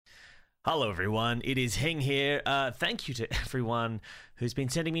Hello, everyone. It is Hing here. Thank you to everyone who's been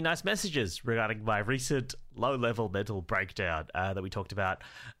sending me nice messages regarding my recent low-level mental breakdown that we talked about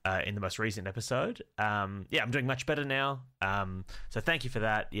in the most recent episode. I'm doing much better now. So thank you for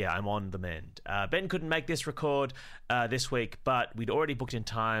that. Yeah, I'm on the mend. Ben couldn't make this record this week, but we'd already booked in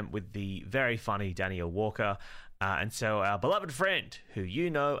time with the very funny Danielle Walker. And so our beloved friend, who you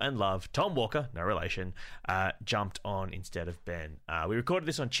know and love, Tom Walker, no relation, jumped on instead of Ben. We recorded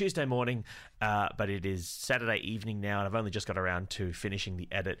this on Tuesday morning, but it is Saturday evening now, and I've only just got around to finishing the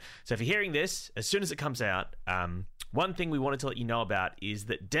edit. So if you're hearing this, as soon as it comes out, one thing we wanted to let you know about is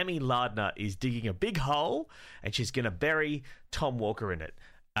that Demi Lardner is digging a big hole, and she's going to bury Tom Walker in it.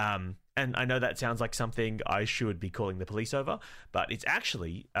 And I know that sounds like something I should be calling the police over, but it's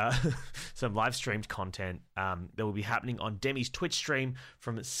actually some live streamed content that will be happening on Demi's Twitch stream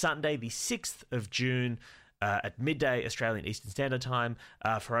from Sunday, the 6th of June at midday Australian Eastern Standard Time.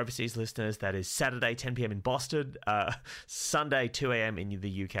 For overseas listeners, that is Saturday, 10 p.m. in Boston, Sunday, 2 a.m. in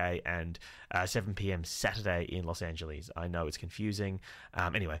the UK, and 7 p.m. Saturday in Los Angeles. I know it's confusing.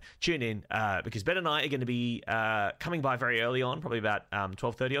 Anyway, tune in because Ben and I are going to be coming by very early on, probably about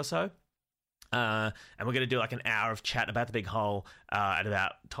 12:30 or so. And we're going to do like an hour of chat about the big hole and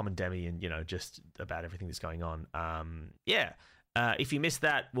about Tom and Demi and, just about everything that's going on. If you missed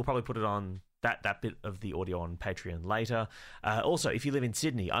that, we'll probably put it on that bit of the audio on Patreon later. Also, if you live in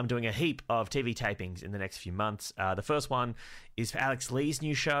Sydney, I'm doing a heap of TV tapings in the next few months. The first one is for Alex Lee's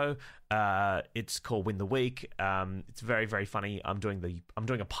new show. It's called Win the Week. It's very, very funny. I'm doing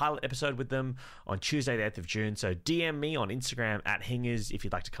a pilot episode with them on Tuesday, the 8th of June. So DM me on Instagram at Hingers if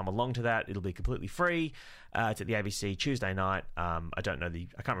you'd like to come along to that. It'll be completely free. It's at the ABC Tuesday night. I can't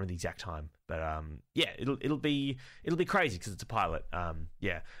remember the exact time, but it'll be crazy because it's a pilot. All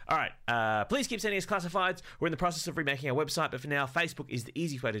right. Please keep sending us classifieds. We're in the process of remaking our website, but for now, Facebook is the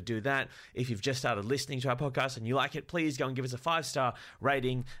easiest way to do that. If you've just started listening to our podcast and you like it, please go and give us a 5-star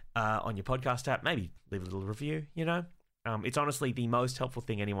rating on your podcast app. Maybe leave a little review. It's honestly the most helpful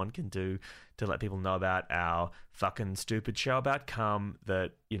thing anyone can do to let people know about our fucking stupid show about cum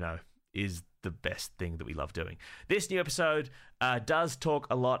that is the best thing that we love doing. This new episode does talk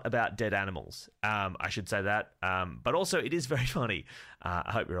a lot about dead animals. I should say that. But also, it is very funny.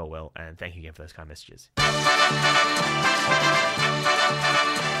 I hope you're all well, and thank you again for those kind messages.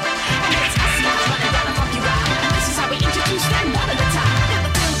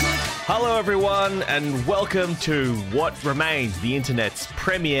 Hello, everyone, and welcome to what remains the internet's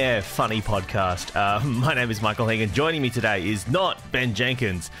premier funny podcast. My name is Michael Hing, and joining me today is not Ben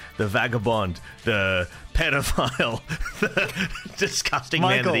Jenkins, the vagabond, the pedophile, the disgusting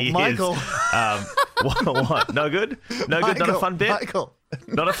man that he is. What? No good? No good? Not a fun bit? Michael.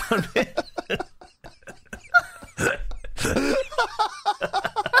 Not a fun bit?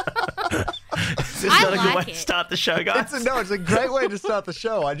 Is this not a good way to start the show, guys? It's a great way to start the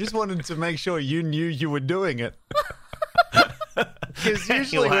show. I just wanted to make sure you knew you were doing it. Because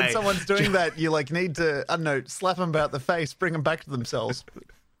usually when someone's doing that, you need to, slap them about the face, bring them back to themselves.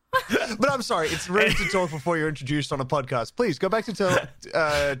 But I'm sorry, it's rude to talk before you're introduced on a podcast. Please go back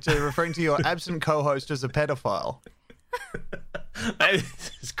to referring to your absent co-host as a pedophile. Maybe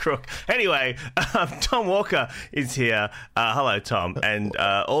this is crook. Anyway, Tom Walker is here. Hello, Tom. And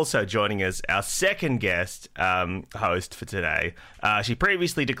also joining us, our second guest host for today. She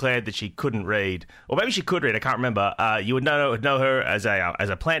previously declared that she couldn't read, or maybe she could read. I can't remember. You would know her as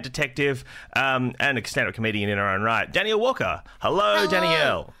a plant detective and a stand-up comedian in her own right. Danielle Walker. Hello,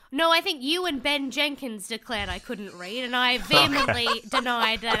 Danielle. No, I think you and Ben Jenkins declared I couldn't read, and I vehemently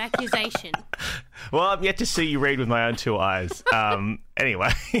denied that accusation. Well, I'm yet to see you read with my own two eyes.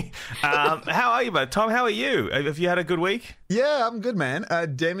 Anyway, how are you, bud? Tom, how are you? Have you had a good week? Yeah, I'm good, man.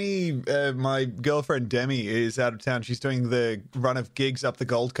 Demi, my girlfriend Demi, is out of town. She's doing the run of gigs up the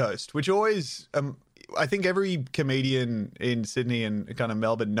Gold Coast, which always... I think every comedian in Sydney and kind of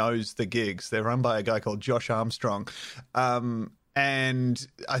Melbourne knows the gigs. They're run by a guy called Josh Armstrong. And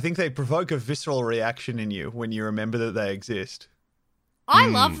I think they provoke a visceral reaction in you when you remember that they exist. I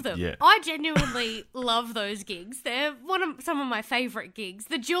love them. Yeah. I genuinely love those gigs. They're some of my favourite gigs.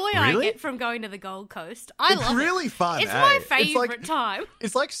 The joy I get from going to the Gold Coast, I love it. It's really fun. It's my favourite time.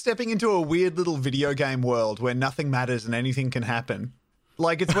 It's like stepping into a weird little video game world where nothing matters and anything can happen.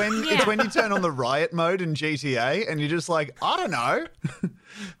 It's when it's when you turn on the riot mode in GTA and you're just like, I don't know.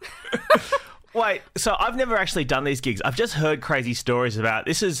 Wait, so I've never actually done these gigs. I've just heard crazy stories about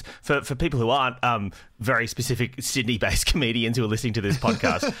this. Is for people who aren't very specific Sydney-based comedians who are listening to this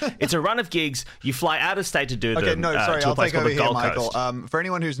podcast. It's a run of gigs. You fly out of state to do them. Okay, no, sorry, I'll take over here, Michael. Coast. For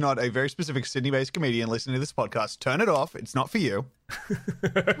anyone who's not a very specific Sydney-based comedian listening to this podcast, turn it off. It's not for you.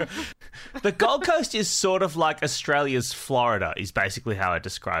 The Gold Coast is sort of like Australia's Florida, is basically how I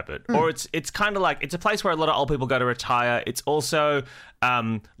describe it. Or it's kind of like, it's a place where a lot of old people go to retire. It's also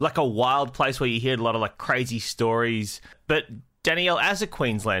like a wild place where you hear a lot of like crazy stories. But Danielle, as a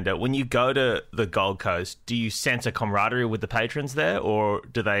Queenslander, when you go to the Gold Coast, do you sense a camaraderie with the patrons there, or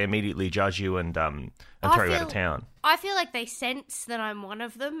do they immediately judge you and throw you out of town? I feel like they sense that I'm one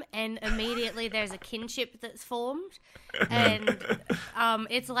of them, and immediately there's a kinship that's formed, and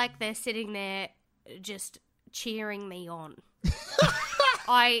it's like they're sitting there just cheering me on.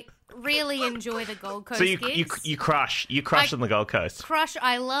 I really enjoy the Gold Coast gigs. You crush on the Gold Coast. Crush,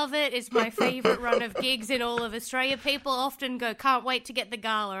 I love it. It's my favourite run of gigs in all of Australia. People often go, can't wait to get the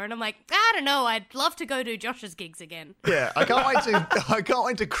gala, and I'm like, I don't know, I'd love to go do Josh's gigs again. Yeah, I can't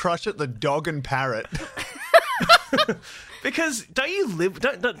wait to crush at the Dog and Parrot. Because don't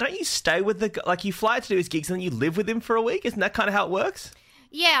you stay with you fly to do his gigs and then you live with him for a week? Isn't that kind of how it works?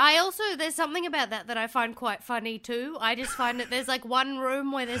 Yeah, there's something about that I find quite funny too. I just find that there's like one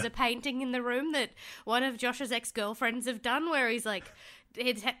room where there's a painting in the room that one of Josh's ex-girlfriends have done where he's like,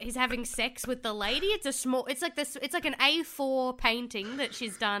 he's having sex with the lady. It's like an A4 painting that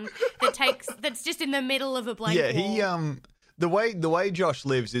she's done that's just in the middle of a blank wall. The way Josh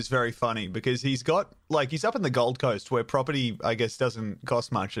lives is very funny because he's up in the Gold Coast where property, I guess, doesn't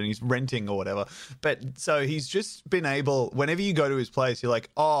cost much and he's renting or whatever. But so he's just been able, whenever you go to his place, you're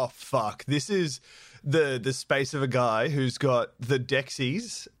like, oh, fuck, this is the space of a guy who's got the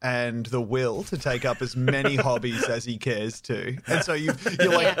Dexies and the will to take up as many hobbies as he cares to. And so you're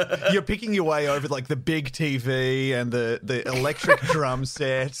picking your way over like the big TV and the electric drum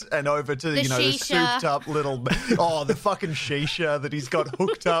set and over to the souped up little the fucking shisha that he's got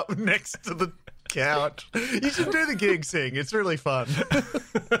hooked up next to the couch. You should do the gig sing. It's really fun.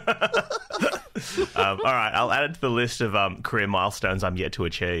 All right, I'll add it to the list of career milestones I'm yet to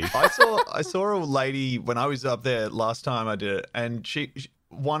achieve. I saw a lady when I was up there last time I did it, and she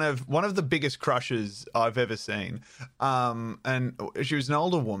one of the biggest crushes I've ever seen. And she was an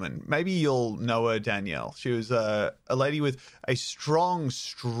older woman. Maybe you'll know her, Danielle. She was a lady with a strong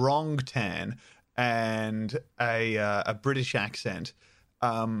tan and a British accent,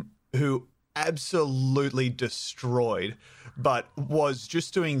 who absolutely destroyed, but was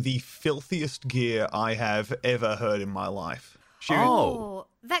just doing the filthiest gear I have ever heard in my life.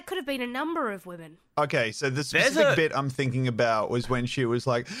 That could have been a number of women. Okay, so the specific bit I'm thinking about was when she was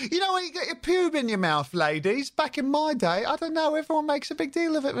like, you know when you get your pube in your mouth, ladies, back in my day, I don't know, everyone makes a big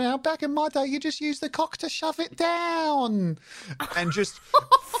deal of it now, back in my day, you just use the cock to shove it down. And just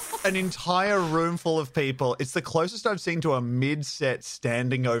an entire room full of people. It's the closest I've seen to a mid-set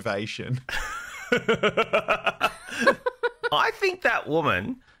standing ovation. I think that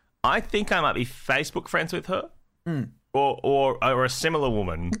woman, I might be Facebook friends with her. Or a similar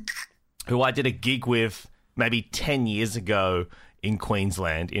woman who I did a gig with maybe 10 years ago in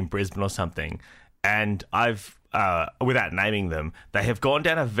Queensland, in Brisbane or something. And I've, without naming them, they have gone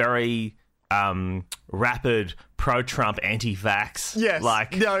down a very rapid pro-Trump, anti-vax. Yes.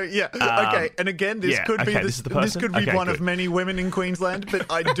 Okay. And again, this could be one of many women in Queensland,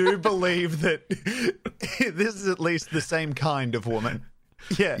 but I do believe that this is at least the same kind of woman.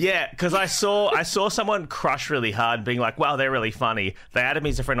 Yeah, because I saw someone crush really hard, being like, "Wow, they're really funny." They added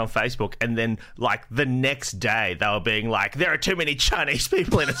me as a friend on Facebook, and then like the next day, they were being like, "There are too many Chinese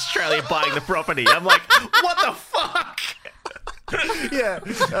people in Australia buying the property." I'm like, "What the fuck?"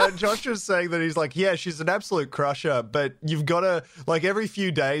 Josh was saying that he's like, yeah, she's an absolute crusher, but you've got to, like, every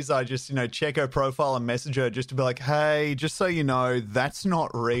few days I just, check her profile and message her just to be like, hey, just so you know, that's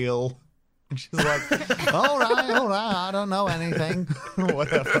not real. And she's like, all right, I don't know anything.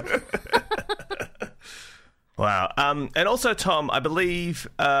 Whatever. Wow. And also, Tom, I believe,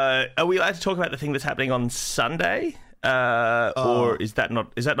 are we allowed to talk about the thing that's happening on Sunday? Or is that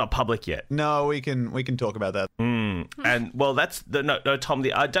not public yet? No, we can talk about that. And well, that's no, Tom.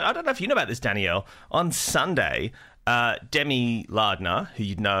 I don't know if you know about this, Danielle. On Sunday, Demi Lardner, who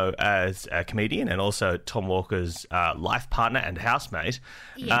you'd know as a comedian and also Tom Walker's life partner and housemate,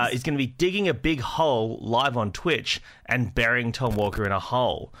 is going to be digging a big hole live on Twitch and burying Tom Walker in a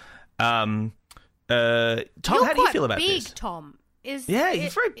hole. Tom, how do you feel about big, this? Tom is. Yeah,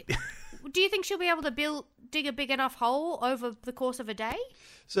 he's very. Do you think she'll be able to dig a big enough hole over the course of a day?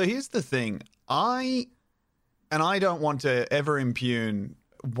 So here's the thing. I don't want to ever impugn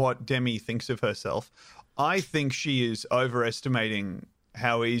what Demi thinks of herself. I think she is overestimating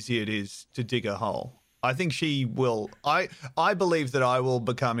how easy it is to dig a hole. I think she will. I believe that I will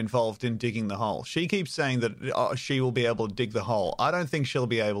become involved in digging the hole. She keeps saying that she will be able to dig the hole. I don't think she'll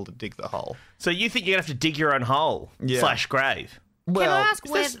be able to dig the hole. So you think you're going to have to dig your own hole / grave? Well, can I ask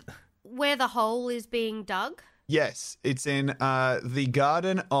where the hole is being dug? Yes, it's in the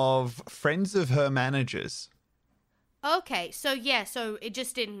garden of friends of her managers. Okay, so it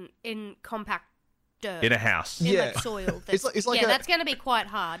just in compact dirt. In a house. In Yeah. like soil. It's like that's going to be quite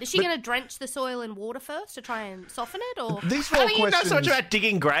hard. Is she going to drench the soil in water first to try and soften it, or? These are How all do you know questions. so much about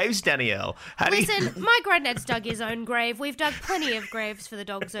digging graves, Danielle? How do you... Listen, my granddad's dug his own grave. We've dug plenty of graves for the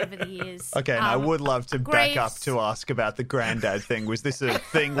dogs over the years. Okay, and I would love to back up graves- to ask about the granddad thing. Was this a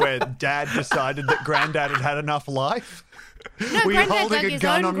thing where Dad decided that Granddad had had enough life? No, Were you Granddad holding dug a his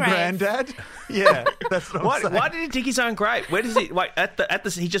gun own on grave. Granddad? Yeah, that's what I'm saying. Why did he dig his own grave? Where does he? Wait, at the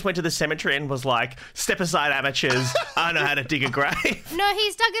he just went to the cemetery and was like, "Step aside, amateurs. I know how to dig a grave." No,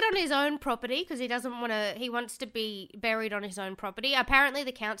 he's dug it on his own property because he doesn't want to. He wants to be buried on his own property. Apparently,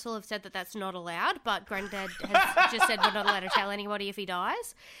 the council have said that that's not allowed, but Granddad has just said we're not allowed to tell anybody if he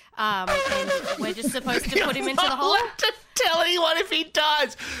dies, and we're just supposed to put him into the Not hole. allowed to tell anyone if he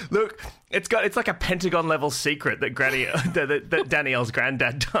dies. Look, it's like a Pentagon level secret that that Danielle's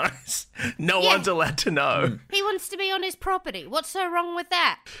granddad dies. No one's allowed to know. He wants to be on his property. What's so wrong with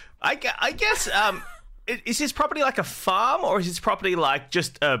that? I guess. Is his property like a farm, or is his property like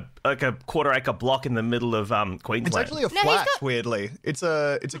just a quarter-acre block in the middle of Queensland? It's actually a he's flat, got- weirdly. It's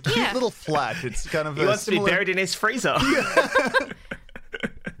a cute Yeah. little flat. It's kind of He a wants to be similar... buried in his freezer.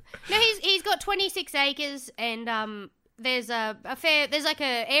 No, he's got 26 acres, and there's there's like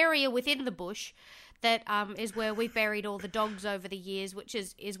a area within the bush that is where we've buried all the dogs over the years, which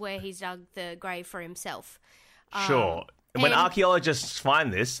is where he's dug the grave for himself. Sure. When and- archaeologists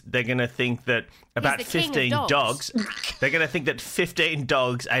find this, they're going to think that about the king of 15 dogs. they're going to think that 15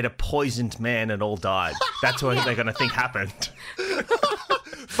 dogs ate a poisoned man and all died. That's what they're going to think happened.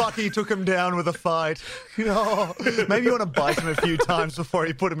 Fuck, he took him down with a fight. Oh, maybe you want to bite him a few times before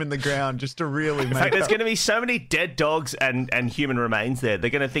you put him in the ground just to really In make fact, there's up. going to be so many dead dogs and human remains there. They're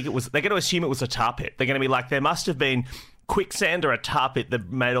going to assume it was a tar pit. They're going to be like, there must have been quicksand or a tar pit that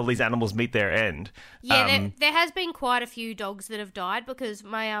made all these animals meet their end. Yeah, there has been quite a few dogs that have died because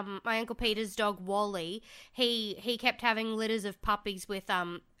my Uncle Peter's dog Wally, he kept having litters of puppies with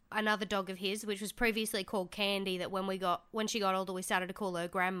another dog of his, which was previously called Candy, that when she got older we started to call her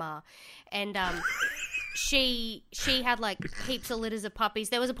Grandma. And she had like heaps of litters of puppies.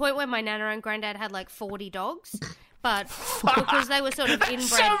 There was a point where my nana and granddad had like 40 dogs. But because they were sort of inbred,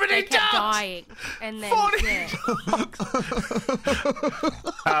 So many they kept dogs! dying. And then 40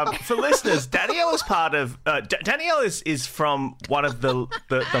 yeah. For listeners, Danielle is part of... Danielle is from one of the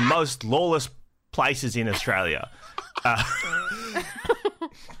most lawless places in Australia.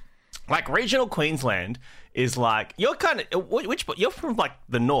 Like regional Queensland is like... You're kind of... You're from like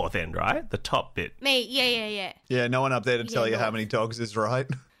the north end, right? The top bit. Me, yeah. Yeah, no one up there to tell you how north. many dogs is right.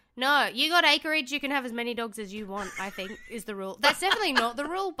 No, you got acreage, you can have as many dogs as you want, I think, is the rule. That's definitely not the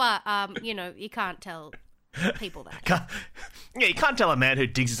rule, but, you can't tell people that. You can't tell a man who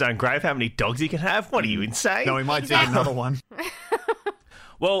digs his own grave how many dogs he can have. What are you, insane? No, we might Exactly. dig another one.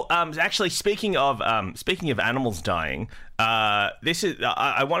 Well, actually, speaking of animals dying, this is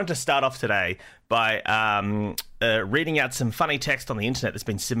I wanted to start off today by reading out some funny text on the internet that's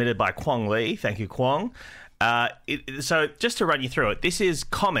been submitted by Kwong Lee. Thank you, Kwong. So just to run you through it, this is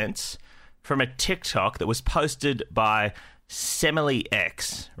comments from a TikTok that was posted by Semily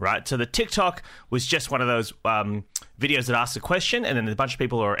X, right? So the TikTok was just one of those videos that asks a question, and then a bunch of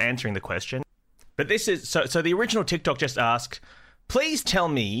people are answering the question. But this is so the original TikTok just asked, please tell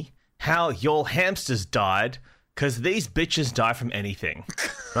me how your hamsters died, because these bitches die from anything,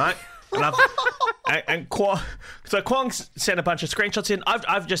 right? And so Kwong sent a bunch of screenshots in.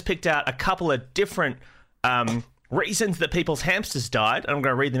 I've just picked out a couple of different reasons that people's hamsters died, and I'm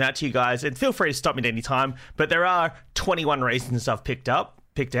going to read them out to you guys. And feel free to stop me at any time. But there are 21 reasons I've picked out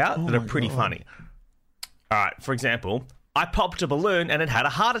that are pretty funny. All right, for example, I popped a balloon and it had a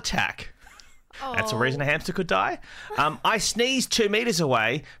heart attack. That's a reason a hamster could die. I sneezed 2 meters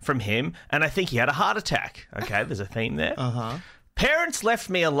away from him, and I think he had a heart attack. Okay, there's a theme there. Parents left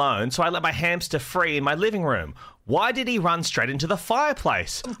me alone, so I let my hamster free in my living room. Why did he run straight into the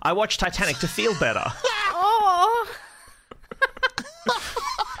fireplace? I watched Titanic to feel better. Oh,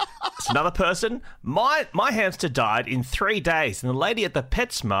 It's another person. My hamster died in 3 days, and the lady at the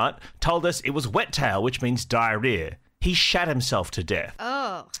PetSmart told us it was wet tail, which means diarrhea. He shat himself to death.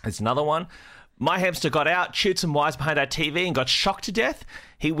 oh. It's another one. My hamster got out, chewed some wires behind our TV, and got shocked to death.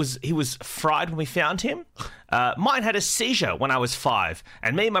 He was fried when we found him. Mine had a seizure when I was 5,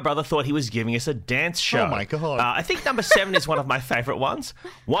 and me and my brother thought he was giving us a dance show. Oh, my God. I think number 7 is one of my favourite ones.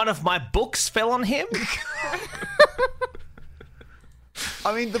 One of my books fell on him.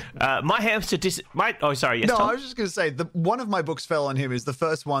 I mean, My hamster oh, sorry. Yes, no, Tom? I was just going to say, one of my books fell on him is the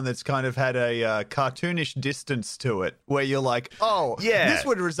first one that's kind of had a cartoonish distance to it, where you're like, oh, Yeah. this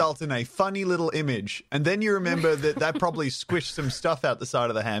would result in a funny little image. And then you remember that probably squished some stuff out the side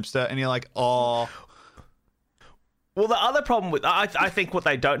of the hamster, and you're like, oh. Well, the other problem with I think what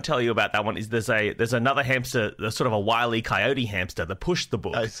they don't tell you about that one is there's another hamster, the sort of a Wile E. Coyote hamster that pushed the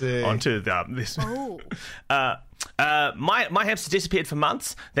book I see. onto this. Oh. My hamster disappeared for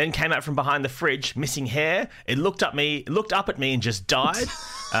months, then came out from behind the fridge, missing hair. It looked up at me, and just died.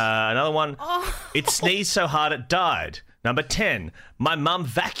 Another one, it sneezed so hard it died. Number 10, my mum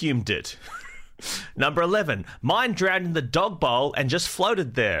vacuumed it. Number 11, mine drowned in the dog bowl and just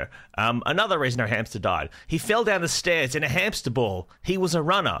floated there. Another reason our hamster died. He fell down the stairs in a hamster ball. He was a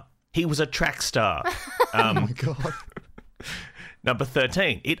runner. He was a track star. Oh my God. Number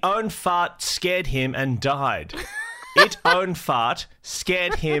 13, it own fart scared him and died. It own fart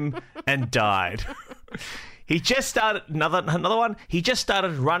scared him and died. He just started, another one, he just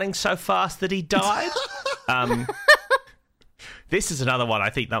started running so fast that he died. This is another one I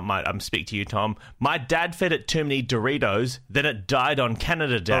think that might speak to you, Tom. My dad fed it too many Doritos, then it died on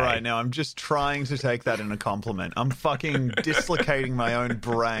Canada Day. All right, now I'm just trying to take that in a compliment. I'm fucking dislocating my own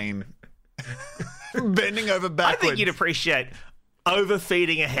brain. Bending over I backwards. think you'd appreciate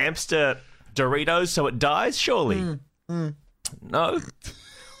overfeeding a hamster Doritos so it dies, surely. No?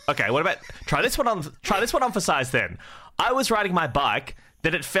 Okay, what about try this one on for size then. I was riding my bike,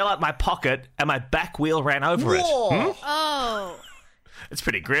 then it fell out my pocket and my back wheel ran over it. Oh. It's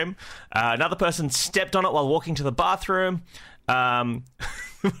pretty grim. Another person stepped on it while walking to the bathroom.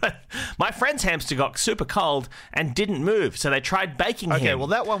 My friend's hamster got super cold and didn't move, so they tried baking him. Okay, well,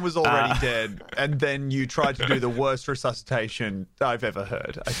 that one was already dead, and then you tried to do the worst resuscitation I've ever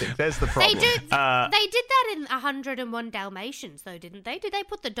heard. I think there's the They problem. did that in 101 Dalmatians, though, didn't they? Did they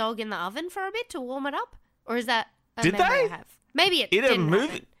put the dog in the oven for a bit to warm it up? Or is that a Did memory they? I have? Maybe it In a didn't movie,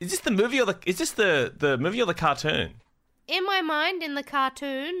 happen. is this the movie or the movie or the cartoon? In my mind, in the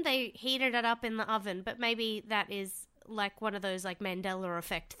cartoon, they heated it up in the oven, but maybe that is like one of those like Mandela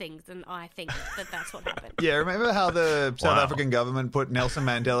effect things, and I think that that's what happened. Yeah, remember how the South Wow. African government put Nelson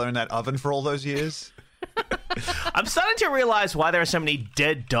Mandela in that oven for all those years? I'm starting to realise why there are so many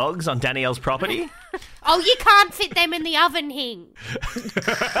dead dogs on Danielle's property. Oh, you can't fit them in the oven, Hing.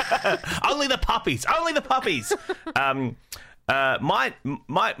 Only the puppies. Only the puppies.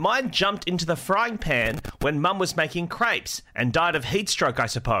 Mine jumped into the frying pan when Mum was making crepes and died of heat stroke, I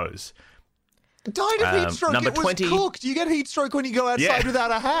suppose. Died of heat stroke. number It was 20. cooked. You get heat stroke when you go outside Yeah.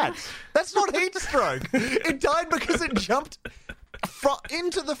 without a hat. That's not heat stroke. It died because it jumped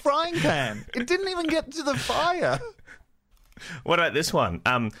into the frying pan. It didn't even get to the fire. What about this one?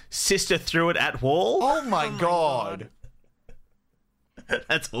 Sister threw it at wall. Oh my God.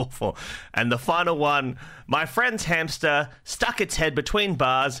 That's awful. And the final one, my friend's hamster stuck its head between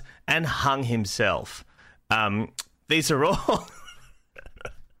bars and hung himself. These are all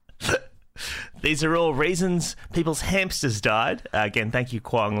these are all reasons people's hamsters died. Again, thank you,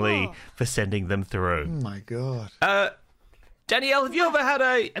 Kwong Lee, for sending them through. Oh my God. Danielle, have you ever had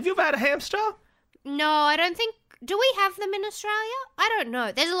a hamster? No, I don't think. Do we have them in Australia? I don't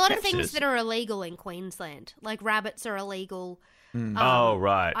know. There's a lot of things Hamsters. that are illegal in Queensland. Like rabbits are illegal. Oh,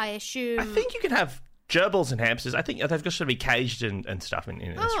 right. I assume. I think you can have gerbils and hamsters. I think they've got to be caged and stuff in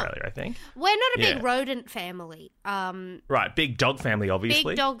Australia, I think. We're not a big Yeah. rodent family. Right, big dog family,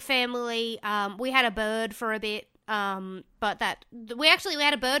 obviously. Big dog family. We had a bird for a bit. But we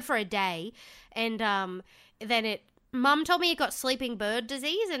had a bird for a day, and then Mum told me it got sleeping bird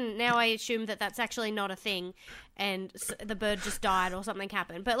disease, and now I assume that that's actually not a thing, and the bird just died or something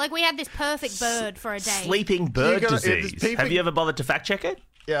happened. But like we had this perfect bird for a day. Sleeping bird You gotta- disease. it's people- Have you ever bothered to fact check it?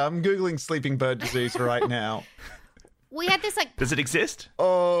 Yeah, I'm Googling sleeping bird disease right now. We had this like Does it exist?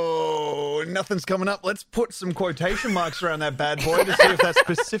 Oh, nothing's coming up. Let's put some quotation marks around that bad boy to see if that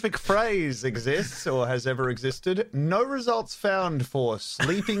specific phrase exists or has ever existed. No results found for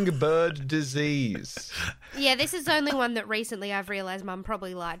sleeping bird disease. yeah. This is the only one that recently I've realised Mum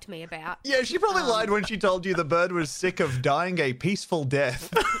probably lied to me about. Yeah, she probably lied when she told you the bird was sick of dying a peaceful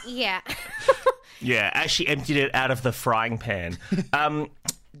death. Yeah. Yeah, as she emptied it out of the frying pan.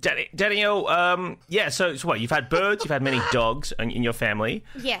 Danielle, yeah, so what? You've had birds, you've had many dogs in your family.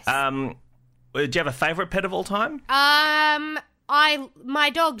 Yes. Do you have a favourite pet of all time? My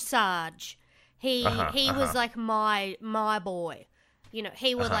dog Sarge. He Uh-huh, was like my boy. You know,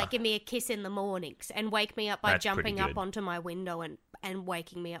 he would like give me a kiss in the mornings and wake me up by That's jumping pretty up good. onto my window and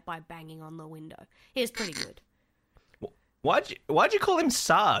waking me up by banging on the window. He was pretty good. Why'd you call him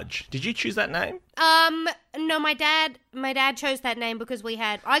Sarge? Did you choose that name? No, my dad chose that name because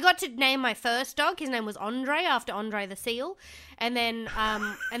I got to name my first dog. His name was Andre, after Andre the seal. And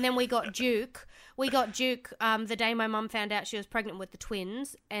then we got Duke. We got Duke the day my mum found out she was pregnant with the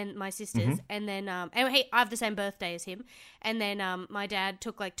twins and my sisters. Mm-hmm. And then I have the same birthday as him. And then my dad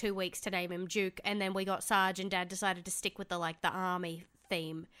took like 2 weeks to name him Duke. And then we got Sarge, and Dad decided to stick with the army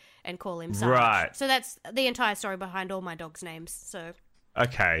theme and call him Sarge. Right. So that's the entire story behind all my dogs' names. So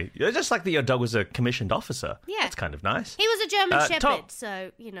Okay. Just like that your dog was a commissioned officer. Yeah. That's kind of nice. he was a German Shepherd, Tom.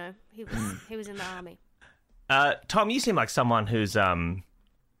 so he was in the army. Tom, you seem like someone who's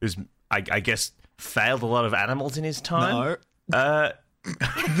I guess failed a lot of animals in his time. No.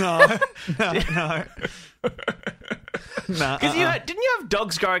 No. No. Because didn't you have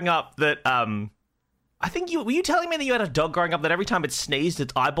dogs growing up that I think were you telling me that you had a dog growing up that every time it sneezed,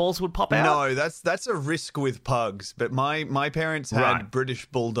 its eyeballs would pop out? No, that's a risk with pugs. But my parents had Right. British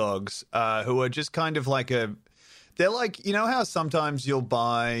bulldogs who are just kind of like they're like, you know how sometimes you'll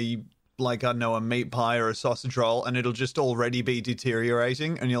buy like, I don't know, a meat pie or a sausage roll and it'll just already be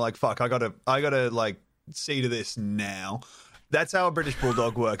deteriorating and you're like, fuck, I gotta like see to this now. That's how a British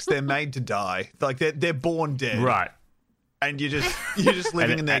bulldog works. They're made to die. Like they're born dead. Right. And you're just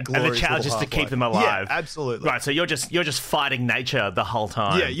living in their glorious and the challenge is little to keep half-life. them alive. Yeah, absolutely. Right, so you're just fighting nature the whole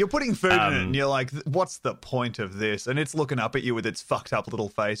time. Yeah, you're putting food in it and you're like, what's the point of this? And it's looking up at you with its fucked up little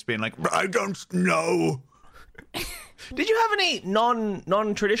face being like, I don't know. Did you have any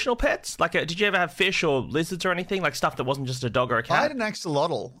non-traditional pets? Like, did you ever have fish or lizards or anything? Like stuff that wasn't just a dog or a cat? I had an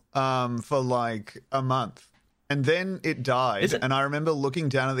axolotl for like a month. And then it died. And I remember looking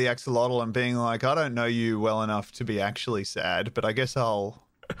down at the axolotl and being like, I don't know you well enough to be actually sad, but I guess I'll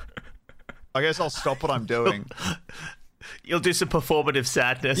stop what I'm doing. You'll do some performative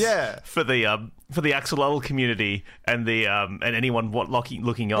sadness, Yeah. for the axolotl community and the and anyone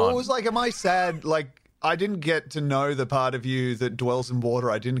looking on. Well, it was like, am I sad? Like, I didn't get to know the part of you that dwells in water.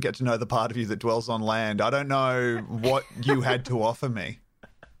 I didn't get to know the part of you that dwells on land. I don't know what you had to offer me.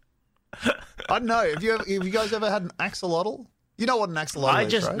 I don't know. Have you guys ever had an axolotl? You know what an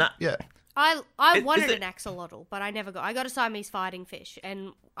axolotl is, right? Yeah. I Is wanted it- an axolotl, but I never got. I got a Siamese fighting fish,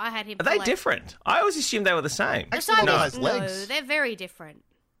 and I had him. Are for they like, different? I always assumed they were the same. The Axolotl Siamese, has legs. no, they're very different.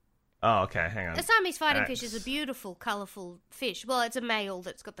 Oh, okay. Hang on. The Siamese fighting fish That's- is a beautiful, colourful fish. Well, it's a male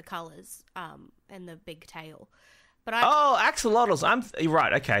that's got the colours and the big tail. But Oh, axolotls. You're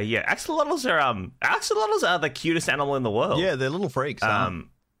right. Okay, yeah. Axolotls are the cutest animal in the world. Yeah, they're little freaks.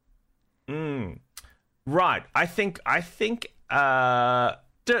 Right. I think.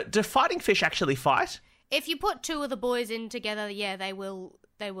 Do fighting fish actually fight? if you put two of the boys in together, yeah, they will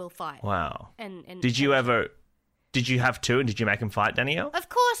fight. Wow. And Did you have two and did you make them fight, Danielle? Of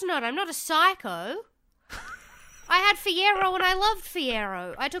course not. I'm not a psycho. I had Fiyero and I loved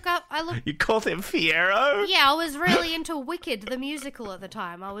Fiyero. I looked. You called him Fiyero? Yeah, I was really into Wicked, the musical at the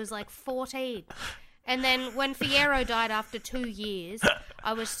time. I was like 14. And then when Fiyero died after 2 years,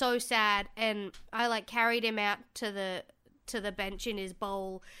 I was so sad, and I like carried him out to the bench in his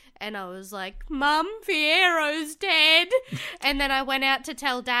bowl, and I was like, Mum, Fiero's dead. And then I went out to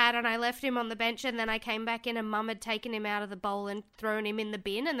tell Dad, and I left him on the bench, and then I came back in and Mum had taken him out of the bowl and thrown him in the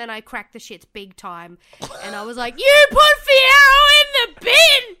bin, and then I cracked the shits big time. And I was like, you put Fiero in the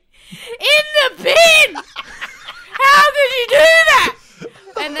bin! In the bin! How could you do that?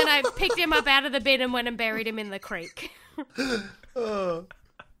 And then I picked him up out of the bin and went and buried him in the creek. Yeah,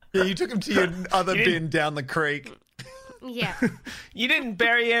 you took him to your other bin down the creek. Yeah. You didn't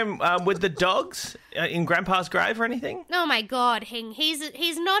bury him with the dogs in Grandpa's grave or anything? Oh my God, Hing. He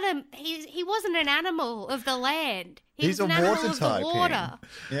wasn't an animal of the land. He's a an animal water of type, the water.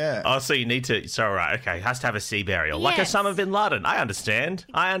 Hing. Yeah. Oh, so you need to... So, right, okay. Has to have a sea burial. Like Yes. Osama bin Laden. I understand,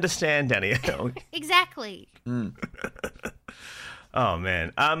 Danielle. Exactly. Oh,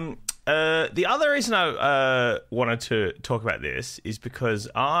 man. The other reason I wanted to talk about this is because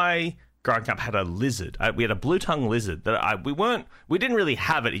I, growing up, had a lizard. We had a blue-tongue lizard that we didn't really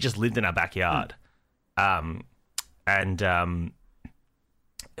have it. It just lived in our backyard.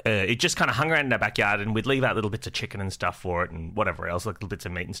 It just kind of hung around in our backyard, and we'd leave out little bits of chicken and stuff for it and whatever else, like little bits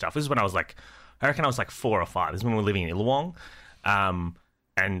of meat and stuff. This is when I reckon I was like 4 or 5. This is when we were living in Illawong.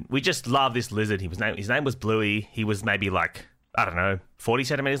 And we just loved this lizard. His name was Bluey. He was maybe like, I don't know, 40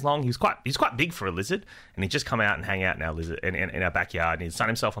 centimeters long. He was quite big for a lizard, and he'd just come out and hang out in our backyard. And he'd sun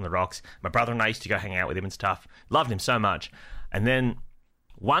himself on the rocks. My brother and I used to go hang out with him and stuff. Loved him so much. And then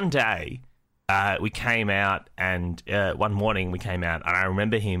one day, we came out, and one morning we came out, and I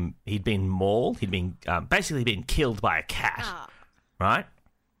remember he'd been mauled. He'd been basically been killed by a cat, Oh. right?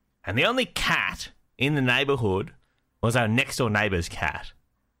 And the only cat in the neighborhood was our next door neighbor's cat,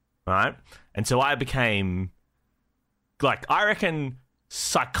 right? And so I became, like, I reckon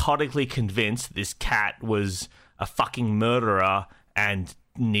psychotically convinced this cat was a fucking murderer and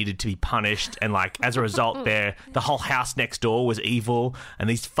needed to be punished, and like as a result the whole house next door was evil and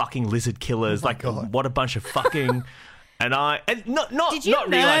these fucking lizard killers, like God. what a bunch of fucking and not Did you not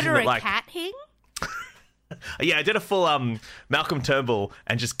realizing murder that, a like, cat, Hing? yeah, I did a full Malcolm Turnbull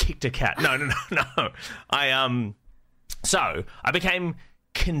and just kicked a cat. No. So I became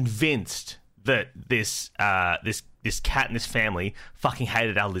convinced that this cat and this family fucking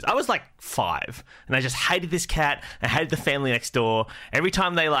hated our Liz. I was like 5, and I just hated this cat and hated the family next door. Every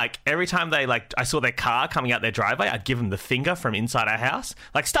time they I saw their car coming out their driveway, I'd give them the finger from inside our house,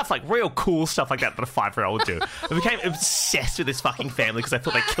 like stuff like real cool stuff like that a 5-year-old would do. I became obsessed with this fucking family because I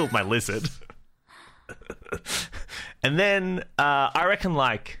thought they killed my lizard. And then I reckon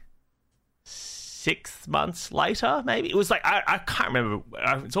like 6 months later, maybe it was like I can't remember.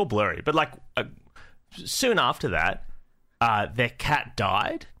 It's all blurry, but like soon after that, their cat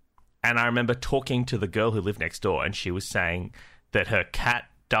died, and I remember talking to the girl who lived next door, and she was saying that her cat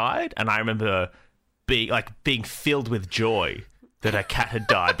died, and I remember being filled with joy that her cat had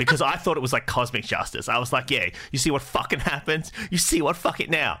died because I thought it was like cosmic justice. I was like, yeah, you see what fucking happens? You see what fuck it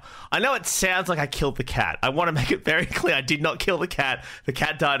now. I know it sounds like I killed the cat. I want to make it very clear I did not kill the cat. The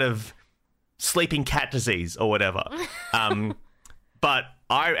cat died of sleeping cat disease or whatever. But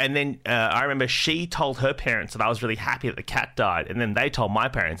I remember she told her parents that I was really happy that the cat died, and then they told my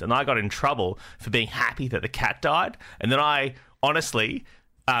parents, and I got in trouble for being happy that the cat died. And then I honestly,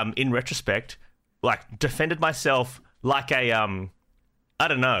 in retrospect, like defended myself like a I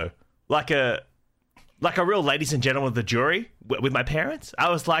don't know, like a real ladies and gentlemen of the jury with my parents. I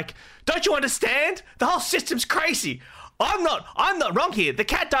was like, don't you understand? The whole system's crazy. I'm not wrong here. The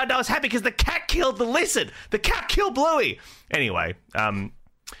cat died and I was happy because the cat killed the lizard. The cat killed Bluey. Anyway, I'm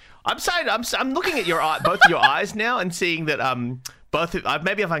looking at both of your eyes now and seeing that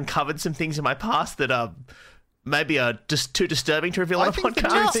maybe I've uncovered some things in my past that maybe are just too disturbing to reveal on a think the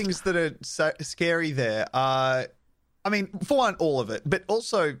podcast. two things that are scary there are, I mean, for one, all of it, but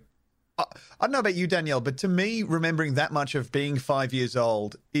also, I don't know about you, Danielle, but to me, remembering that much of being 5 years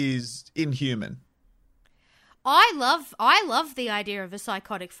old is inhuman. I love the idea of a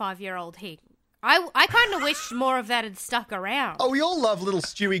psychotic 5-year-old Hing. I kind of wish more of that had stuck around. Oh, we all love little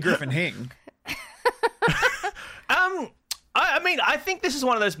Stewie Griffin Hing. I mean, I think this is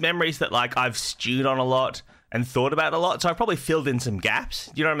one of those memories that like I've stewed on a lot and thought about a lot, so I've probably filled in some gaps.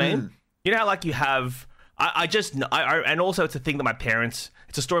 Do you know what I mean? You know how like you have, and also it's a thing that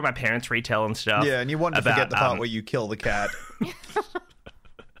it's a story my parents retell and stuff. Yeah, and you want to forget the part where you kill the cat.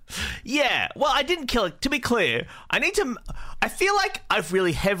 Yeah, well, I didn't kill it. To be clear, I feel like I've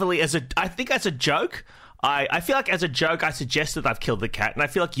really heavily, I think as a joke, I feel like as a joke, I suggested I've killed the cat, and I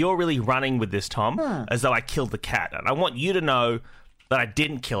feel like you're really running with this, Tom, as though I killed the cat. And I want you to know that I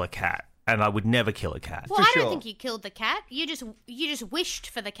didn't kill a cat, and I would never kill a cat. Well, I don't think you killed the cat. You just wished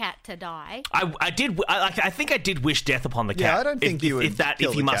for the cat to die. I think I did wish death upon the cat. Yeah, I don't think you would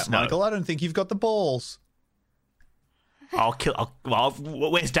kill the must cat, know. Michael. I don't think you've got the balls.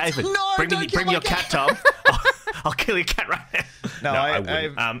 Where's David? No, bring me my your cat, Tom. I'll kill your cat right now. No, I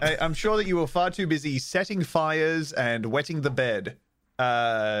wouldn't. I'm sure that you were far too busy setting fires and wetting the bed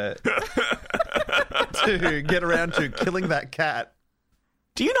to get around to killing that cat.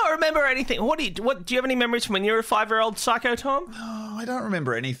 Do you not remember anything? Do you have any memories from when you were a 5-year-old psycho, Tom? No, I don't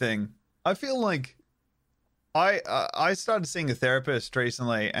remember anything. I feel like I started seeing a therapist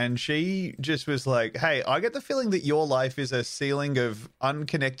recently, and she just was like, "Hey, I get the feeling that your life is a ceiling of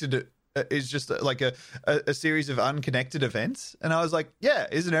unconnected, is just like a series of unconnected events." And I was like, "Yeah,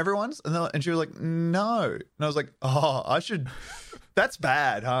 isn't everyone's?" And she was like, "No," and I was like, "Oh, I should." That's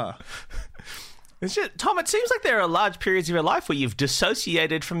bad, huh? It's just, Tom, it seems like there are large periods of your life where you've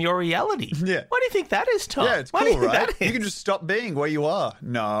dissociated from your reality. Yeah. Why do you think that is, Tom? Yeah, it's Why do you cool, think right? that is? You can just stop being where you are.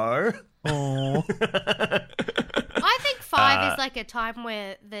 No. Oh. I think 5 is like a time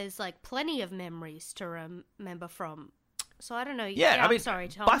where there's like plenty of memories to remember from. So I don't know. Yeah, I mean, sorry,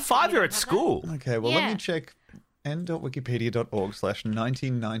 Tom. by 5 You you're don't at have school. Okay, well, let Yeah. me check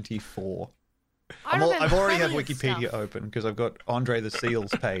n.wikipedia.org/1994. that. I remember I've already had plenty of Wikipedia stuff. open because I've got Andre the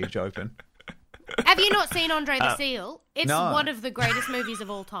Seal's page open. Have you not seen Andre the Seal? It's no. one of the greatest movies of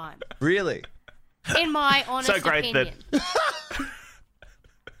all time, Really? in my honest So great that- opinion.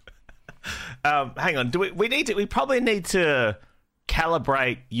 Hang on. We probably need to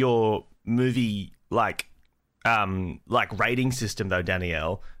calibrate your movie like rating system though,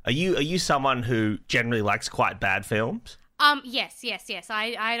 Danielle. Are you someone who generally likes quite bad films? Yes.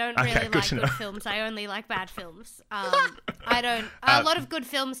 I don't Okay, really good like to good know. films. I only like bad films. I don't. A lot of good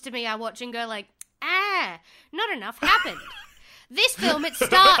films to me, I watch and go like, not enough happened. This film, it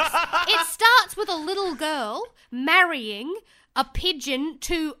starts with a little girl marrying a pigeon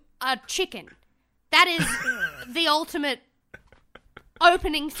to a chicken. That is the ultimate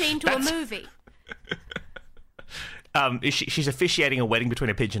opening scene to a movie. She's officiating a wedding between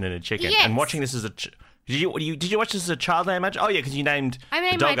a pigeon and a chicken, Yes. and watching this as a. Did you watch this as a child? I imagine. Oh yeah, because you named. I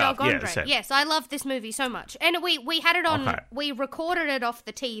named the my dog dog after- Andre. Yeah, so- Yes, I love this movie so much. And we had it on, Okay. we recorded it off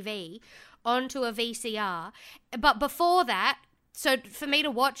the TV onto a VCR. But before that, so for me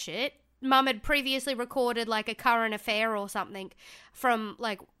to watch it, Mum had previously recorded like a current affair or something from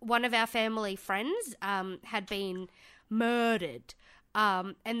like one of our family friends had been murdered.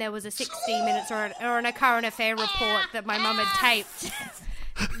 And there was a 60 minutes or a current affair report that my mum had taped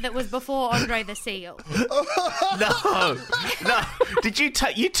that was before Andre the Seal. No. Did you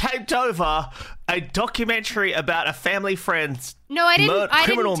you taped over a documentary about a family friend's? No, I didn't. I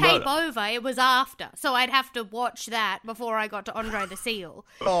criminal didn't tape murder? over. It was after, so I'd have to watch that before I got to Andre the Seal.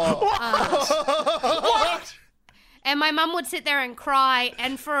 What? And my mum would sit there and cry.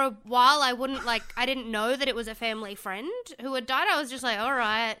 And for a while, I didn't know that it was a family friend who had died. I was just like, all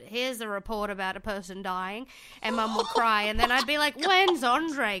right, here's a report about a person dying. And Mum would cry, and then I'd be like, when's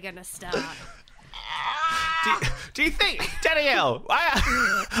Andre gonna start? Do you think, Danielle,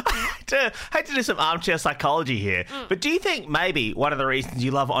 I hate to do some armchair psychology here, but do you think maybe one of the reasons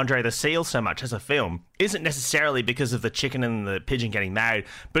you love Andre the Seal so much as a film isn't necessarily because of the chicken and the pigeon getting married,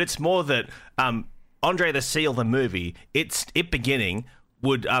 but it's more that Andre the Seal, the movie, it beginning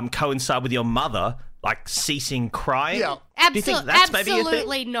would coincide with your mother, like, ceasing crying? Yeah. Do you think that's maybe a thing?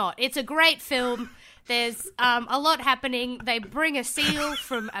 Absolutely not. It's a great film. There's a lot happening. They bring a seal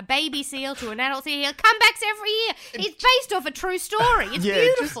from a baby seal to an adult seal. Comebacks every year. It's based off a true story. It's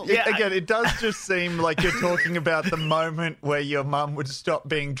beautiful. It does just seem like you're talking about the moment where your mum would stop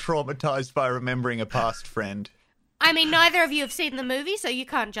being traumatized by remembering a past friend. I mean, neither of you have seen the movie, so you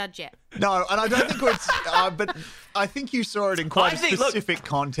can't judge yet. No, and I don't think it's. But I think you saw it in quite I a think- look- specific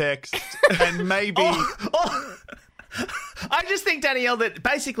context, and maybe. I just think, Danielle, that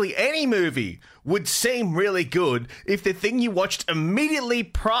basically any movie would seem really good if the thing you watched immediately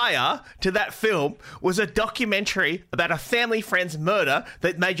prior to that film was a documentary about a family friend's murder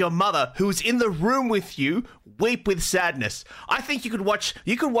that made your mother, who was in the room with you, weep with sadness. I think you could watch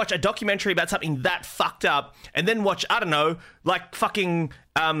a documentary about something that fucked up and then watch, I don't know, like fucking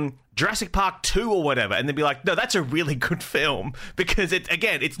Jurassic Park 2 or whatever, and then be like, no, that's a really good film, because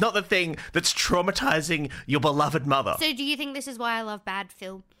it's not the thing that's traumatizing your beloved mother. So do you think this is why I love bad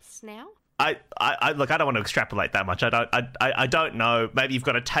films now? I look, I don't want to extrapolate that much. I don't know. Maybe you've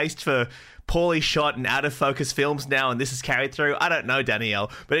got a taste for poorly shot and out of focus films now, and this is carried through. I don't know, Danielle,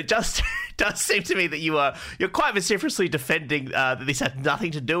 but it just does seem to me that you're quite vociferously defending that this had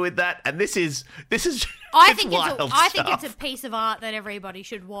nothing to do with that, and this is. I it's think wild think it's a stuff. piece of art that everybody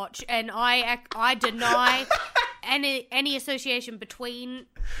should watch, and I deny any association between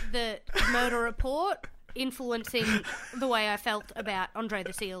the murder report influencing the way I felt about Andre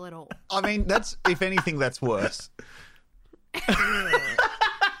the Seal at all. I mean, that's if anything, that's worse.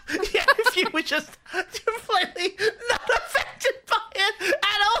 Yeah, if you were just completely not affected by it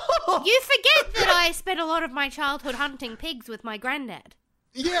at all. You forget that I spent a lot of my childhood hunting pigs with my granddad.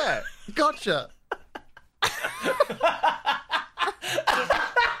 Yeah, gotcha.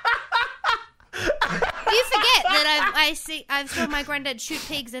 You forget that I've saw my granddad shoot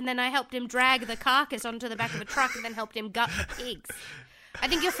pigs, and then I helped him drag the carcass onto the back of a truck, and then helped him gut the pigs. I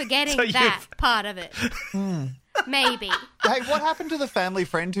think you're forgetting So that part of it. Maybe. Hey, what happened to the family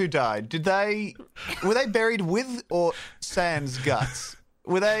friend who died? Were they buried with or sans guts?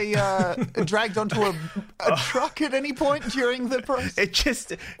 Were they dragged onto a truck at any point during the process? It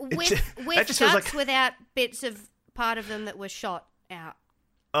just With that just feels guts like, without bits of part of them that were shot out.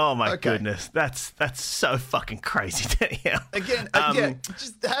 oh my Okay. goodness, that's so fucking crazy, Danielle. Again,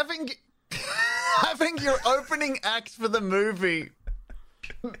 just having your opening act for the movie.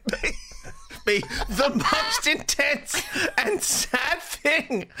 Be the most intense and sad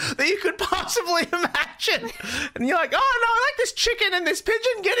thing that you could possibly imagine. And you're like, oh no, I like this chicken and this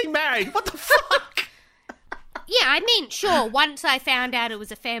pigeon getting married. What the fuck? Yeah, I mean, sure, once I found out it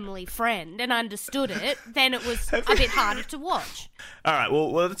was a family friend and understood it, then it was a bit harder to watch. All right,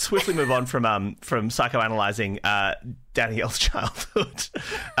 well, let's swiftly move on from psychoanalyzing Danielle's childhood.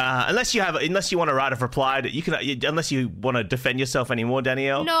 Unless you want to write a reply, unless you want to defend yourself anymore,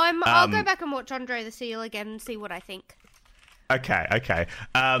 Danielle. No, I'll go back and watch Andre the Seal again and see what I think. Okay.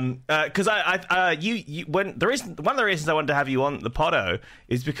 Because when the reason, one of the reasons I wanted to have you on the Podo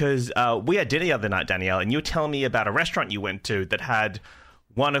is because we had dinner the other night, Danielle, and you were telling me about a restaurant you went to that had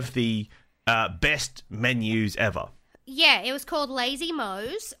one of the best menus ever. Yeah, it was called Lazy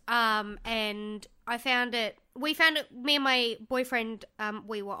Mo's, and I found it. We found it. Me and my boyfriend.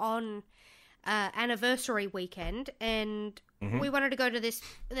 We were on anniversary weekend, and we wanted to go to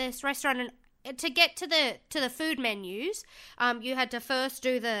this restaurant. And to get to the food menus, you had to first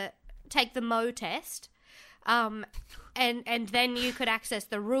take the Mo test, and then you could access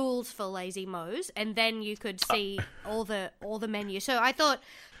the rules for Lazy Mo's, and then you could see all the menus. So I thought.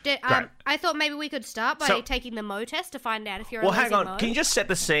 I thought maybe we could start by taking the Mo test to find out if you're a lazy hang on. Mo. Can you just set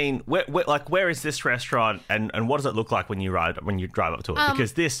the scene? Where is this restaurant, and what does it look like when you drive up to it?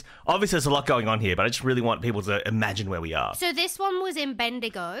 Because this obviously there's a lot going on here, but I just really want people to imagine where we are. So this one was in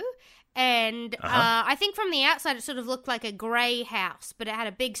Bendigo, and I think from the outside it sort of looked like a grey house, but it had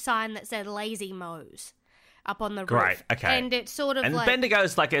a big sign that said Lazy Mo's up on the roof. Great, okay. And it's sort of like...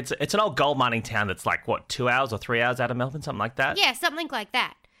 Bendigo's like, it's an old gold mining town that's like, what, 2 hours or 3 hours out of Melbourne, something like that? Yeah, something like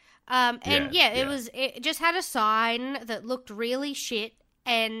that. It just had a sign that looked really shit,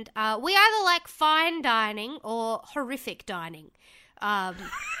 and we either like fine dining or horrific dining.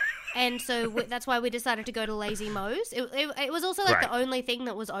 And so that's why we decided to go to Lazy Mo's. It was also like the only thing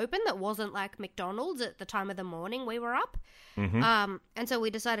that was open that wasn't like McDonald's at the time of the morning we were up. And so we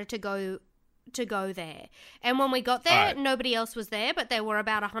decided to go there. And when we got there, nobody else was there, but there were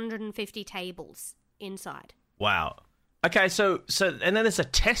about 150 tables inside. Wow. Okay, so and then there's a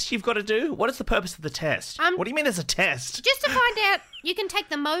test you've got to do? What is the purpose of the test? What do you mean there's a test? Just to find out, you can take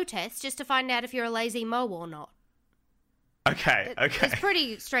the Mo test just to find out if you're a lazy Mo or not. Okay. It's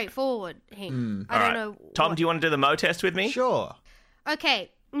pretty straightforward, Hing. I don't know. Tom, do you want to do the Mo test with me? Sure. Okay,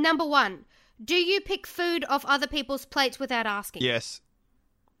 number 1. Do you pick food off other people's plates without asking? Yes.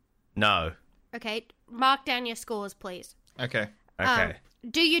 No. Okay, mark down your scores, please. Okay. Okay.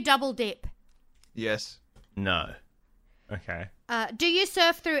 Do you double dip? Yes. No. Okay. Do you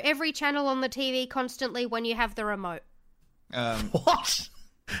surf through every channel on the TV constantly when you have the remote? What?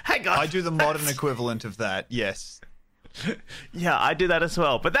 Hang on. I do the modern equivalent of that, yes. Yeah, I do that as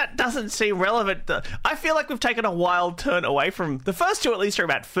well. But that doesn't seem relevant. I feel like we've taken a wild turn away from... The first two at least are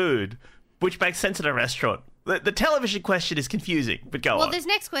about food, which makes sense at a restaurant. The television question is confusing, but go on. Well, this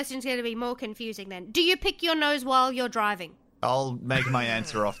next question is going to be more confusing then. Do you pick your nose while you're driving? I'll make my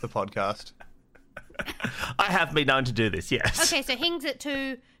answer off the podcast. I have been known to do this, yes. Okay, so Hing's at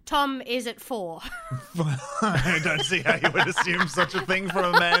 2, Tom is at 4. I don't see how you would assume such a thing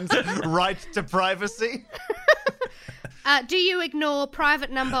from a man's right to privacy. Do you ignore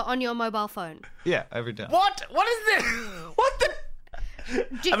private number on your mobile phone? Yeah, every time. What? What is this? What the...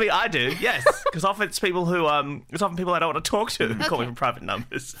 I mean, I do, yes. Because often it's people who, it's often people I don't want to talk to who call me from private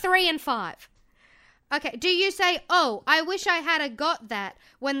numbers. 3 and 5. Okay, do you say, oh, I wish I had a got that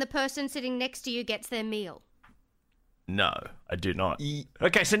when the person sitting next to you gets their meal? No, I do not.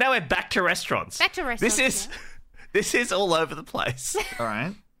 Okay, so now we're back to restaurants. Back to restaurants. This is all over the place. All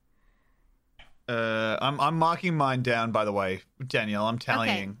right. I'm marking mine down, by the way, Danielle. I'm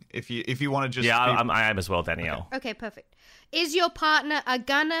tallying. Okay. If you want to just... Yeah, I am as well, Danielle. Okay, perfect. Is your partner a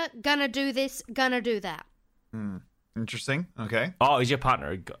gonna do this, gonna do that? Interesting. Okay. Oh, is your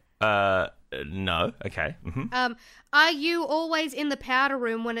partner no. Okay. Mm-hmm. Are you always in the powder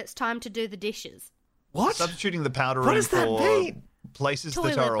room when it's time to do the dishes? What? Substituting the powder What room does that for mean? places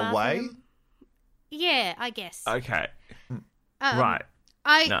Toilet, that are away? bathroom. Yeah, I guess. Okay. Right.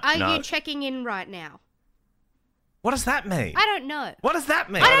 Are No. you checking in right now? What does that mean? I don't know. What does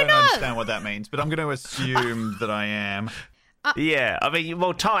that mean? I I don't don't know. understand what that means, but I'm going to assume that I am. Yeah, I mean,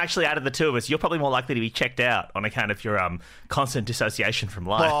 well, Tom, actually, out of the two of us, you're probably more likely to be checked out on account of your constant dissociation from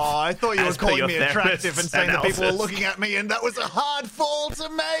life. Oh, I thought you were As per calling your me attractive and therapist's saying that people were analysis. looking at me, and that was a hard fall to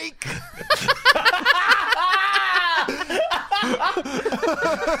make.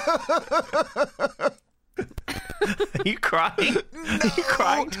 Are you crying? Are you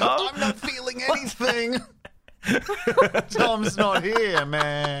crying, Tom? I'm not feeling anything. Tom's not here,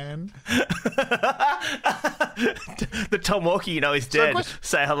 man. The Tom Walker you know is dead.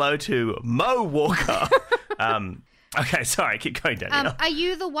 Say hello to Mo Walker. Okay, sorry, keep going, Danielle. Are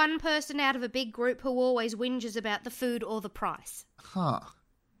you the one person out of a big group who always whinges about the food or the price? Huh.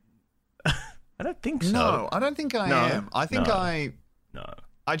 I don't think so. No, I don't think I am. I think No.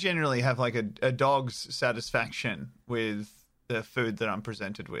 I generally have like a dog's satisfaction with the food that I'm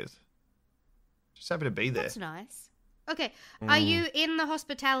presented with. Just happy to be there. That's nice. Okay, are you in the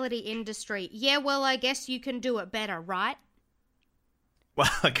hospitality industry? Yeah, well, I guess you can do it better, right? Well,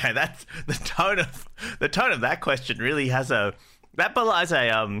 okay, that's the tone of that question really that belies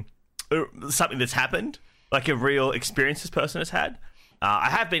something that's happened, like a real experience this person has had. I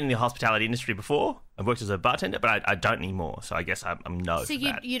have been in the hospitality industry before. I've worked as a bartender, but I don't anymore. So I guess I'm no. So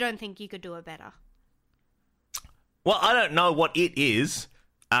you don't think you could do it better? Well, I don't know what it is.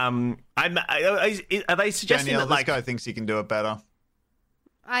 Are they suggesting Danielle, that this guy thinks he can do it better?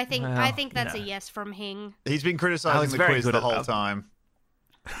 I think that's a yes from Hing. He's been criticizing the quiz the whole time.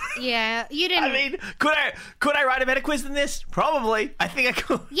 Yeah, you didn't. I mean, could I write a better quiz than this? Probably. I think I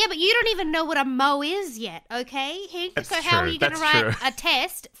could. Yeah, but you don't even know what a mo is yet, okay, Hing? That's so how true. are you going to That's write true. a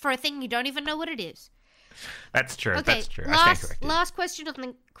test for a thing you don't even know what it is? That's true. Okay, That's true. I stand corrected. last question on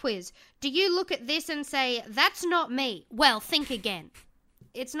the quiz. Do you look at this and say, that's not me? Well, think again.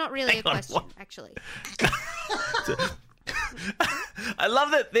 It's not really a question, actually. I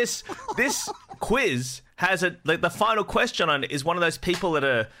love that this quiz has the final question on it is one of those people at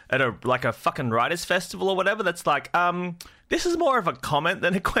a like a fucking writers festival or whatever that's like, this is more of a comment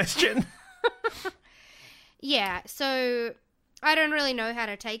than a question. Yeah, so I don't really know how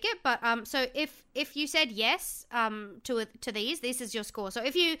to take it, but so if you said yes to these, this is your score. So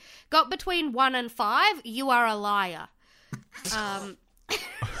if you got between 1 and 5, you are a liar.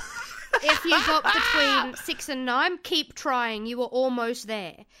 If you got between 6 and 9, keep trying. You were almost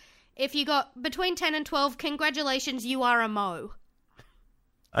there. If you got between 10 and 12, congratulations, you are a mo.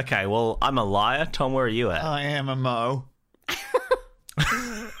 Okay, well, I'm a liar. Tom, where are you at? I am a mo.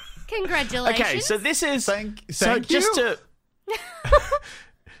 Congratulations. Okay, so this is Thank you.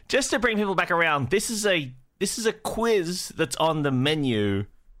 Just to bring people back around, this is a quiz that's on the menu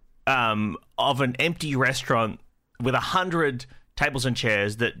of an empty restaurant with 100 tables and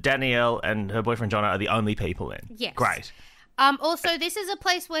chairs that Danielle and her boyfriend John are the only people in. Yes. Great. Also, this is a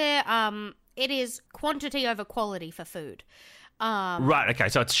place where it is quantity over quality for food. Right, okay,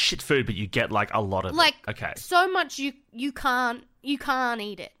 so it's shit food, but you get like a lot of it. Okay. So much you can't eat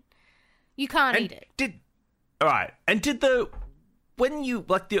it. You can't eat it. Did when you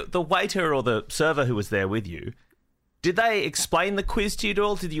like the waiter or the server who was there with you, did they explain the quiz to you at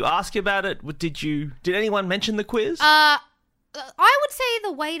all? Did you ask about it? Did anyone mention the quiz? I would say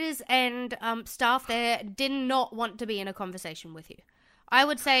the waiters and staff there did not want to be in a conversation with you. I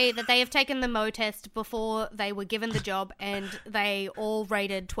would say that they have taken the Mo test before they were given the job, and they all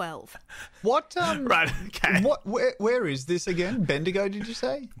rated 12. What? Right. Okay. What? Where is this again? Bendigo? Did you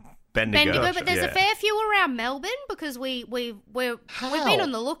say? Bendigo, but there's a fair few around Melbourne because we've been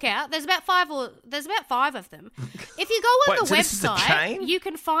on the lookout. There's about 5 of them. If you go on the website, you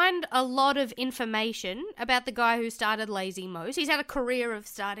can find a lot of information about the guy who started Lazy Mo's. He's had a career of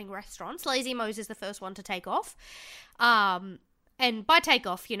starting restaurants. Lazy Mo's is the first one to take off. And by take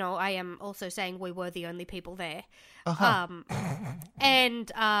off, I am also saying we were the only people there. Uh-huh.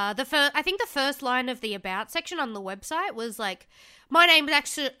 I think the first line of the about section on the website was like, my name's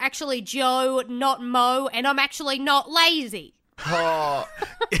actually Joe, not Mo, and I'm actually not lazy. Oh.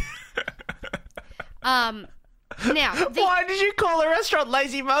 Now, why did you call the restaurant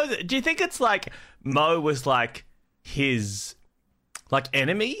Lazy Mo's? Do you think it's like Mo was like his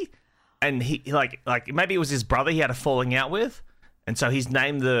enemy, and he like maybe it was his brother he had a falling out with, and so he's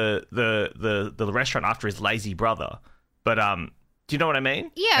named the restaurant after his lazy brother. But do you know what I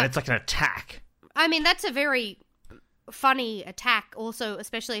mean? Yeah. And it's like an attack. I mean, that's a very funny attack also,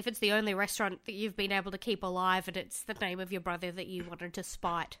 especially if it's the only restaurant that you've been able to keep alive and it's the name of your brother that you wanted to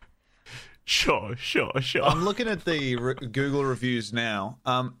spite. Sure. I'm looking at the Google reviews now.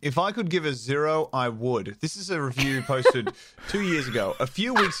 If I could give a 0, I would. This is a review posted 2 years ago. A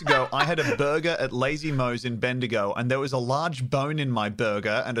few weeks ago, I had a burger at Lazy Mo's in Bendigo, and there was a large bone in my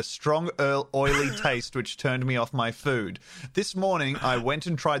burger and a strong, oily taste which turned me off my food. This morning, I went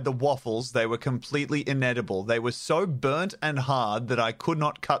and tried the waffles. They were completely inedible. They were so burnt and hard that I could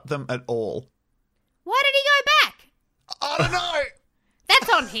not cut them at all. Why did he go back? I don't know. That's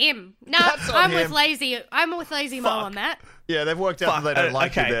on him. No, I'm with Lazy Mo on that. Yeah, they've worked out that they don't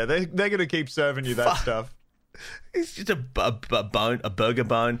like you there. They're going to keep serving you that stuff. It's just a burger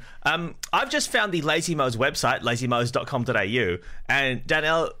bone. I've just found the Lazy Mo's website, lazymos.com.au, and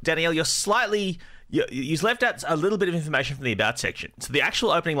Danielle, you've left out a little bit of information from the about section. So the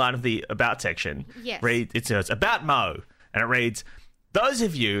actual opening line of the about section reads, it says, about Mo, and it reads, those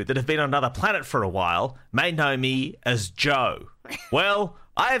of you that have been on another planet for a while may know me as Joe. Well,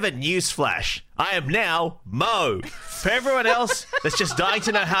 I have a newsflash. I am now Mo. For everyone else that's just dying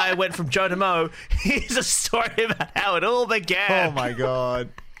to know how I went from Joe to Mo, here's a story about how it all began. Oh, my God.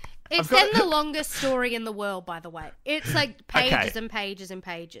 It's then the longest story in the world, by the way. It's like pages and pages and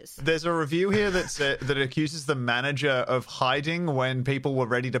pages. There's a review here that accuses the manager of hiding when people were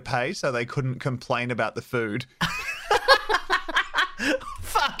ready to pay, so they couldn't complain about the food.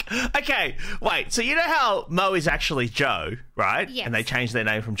 Fuck. Okay, wait. So you know how Mo is actually Joe, right? Yes. And they changed their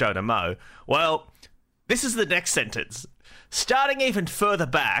name from Joe to Mo. Well, this is the next sentence. Starting even further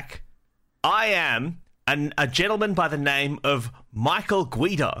back, I am a gentleman by the name of Michael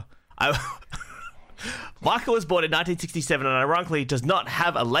Guida. Michael was born in 1967 and ironically does not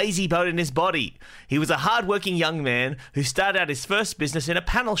have a lazy bone in his body. He was a hard-working young man who started out his first business in a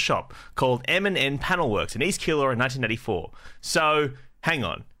panel shop called M&N Panel Works in East Keilor in 1984. So, hang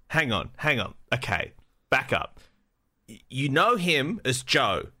on. Okay, back up. You know him as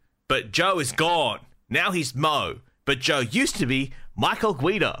Joe, but Joe is gone. Now he's Mo, but Joe used to be Michael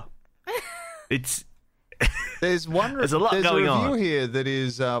Guida. There's a lot going on. review here that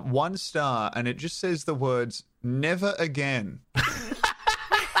is 1 star, and it just says the words "never again."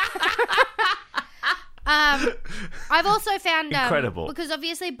 I've also found Incredible. because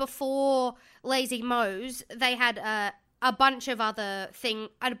obviously before Lazy Mo's, they had a bunch of other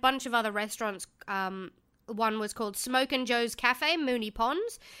restaurants. One was called Smoke and Joe's Cafe, Mooney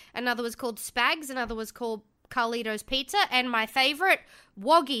Ponds. Another was called Spags. Another was called Carlito's Pizza, and my favorite,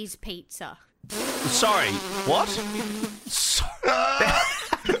 Woggy's Pizza. Sorry, what?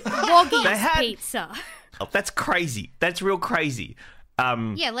 Woggy's Pizza. Oh, that's crazy. That's real crazy.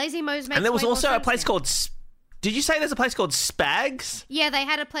 Yeah, Lazy Mo's makes and there was way more also a sense place now. called... Did you say there's a place called Spags? Yeah, they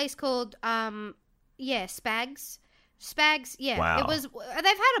had a place called Spags. Spags, yeah. Wow. It was. They've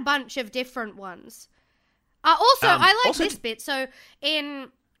had a bunch of different ones. I like this bit. So in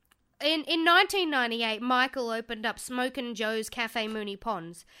 1998, Michael opened up Smokin' Joe's Cafe Mooney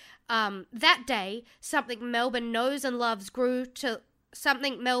Ponds. That day, something Melbourne knows and grew to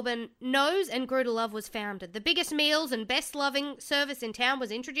love was founded. The biggest meals and best loving service in town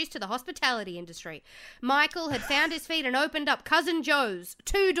was introduced to the hospitality industry. Michael had found his feet and opened up Cousin Joe's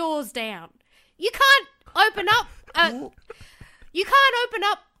 2 doors down. You can't open up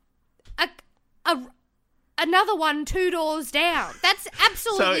another one 2 doors down. That's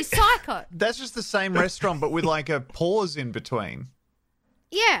absolutely psycho. That's just the same restaurant, but with like a pause in between.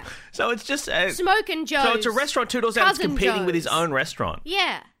 Yeah. So it's just Smokin' Joe's. So it's a restaurant 2 doors down that's Cousin competing with his Joe's. own restaurant.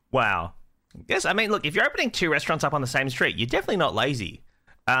 Yeah. Wow. Yes, I mean, look, if you're opening 2 restaurants up on the same street, you're definitely not lazy.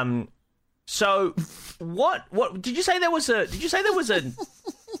 So what did you say there was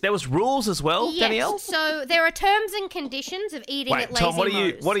there was rules as well, Yes. Danielle? So there are terms and conditions of eating Wait, at Lazy Tom,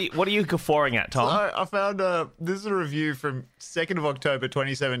 Mo's. what are you guffawing at, Tom? I found this is a review from 2nd of October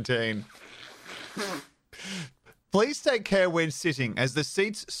 2017. Please take care when sitting as the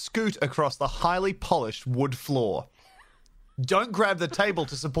seats scoot across the highly polished wood floor. Don't grab the table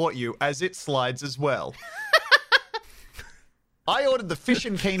to support you as it slides as well. I ordered the fish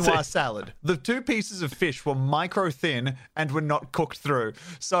and quinoa salad. The 2 pieces of fish were micro thin and were not cooked through.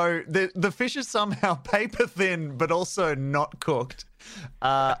 So the fish is somehow paper thin, but also not cooked.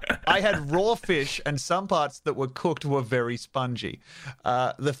 I had raw fish and some parts that were cooked were very spongy.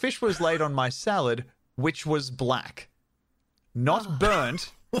 The fish was laid on my salad, which was black. Not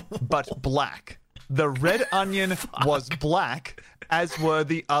burnt, but black. The red onion was black, as were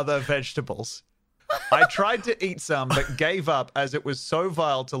the other vegetables. I tried to eat some, but gave up as it was so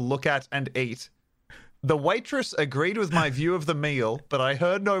vile to look at and eat. The waitress agreed with my view of the meal, but I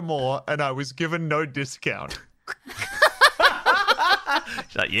heard no more, and I was given no discount.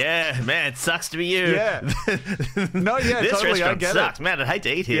 She's like, yeah, man, it sucks to be you. Yeah. No, yeah, This totally, I restaurant get sucks. it. Man, I'd hate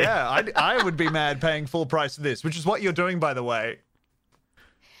to eat here. Yeah, I would be mad paying full price for this, which is what you're doing, by the way.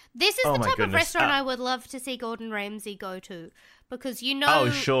 This is Oh the my type of goodness. restaurant I would love to see Gordon Ramsay go to, because you know, Oh,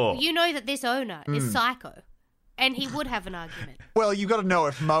 sure. you know that this owner is psycho, and he would have an argument. Well, you got to know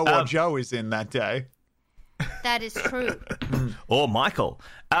if Mo or Joe is in that day. That is true. Or Michael.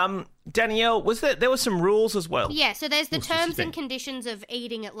 Danielle, there were some rules as well? Yeah, so there's the What's terms this and conditions of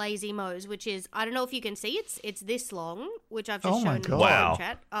eating at Lazy Mo's, which is, I don't know if you can see, it's this long, which I've just Oh my shown in the God. Wow.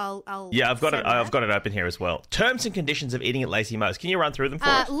 chat. I'll Yeah, I've got it. send I've that. got it open here as well. Terms and conditions of eating at Lazy Mo's. Can you run through them for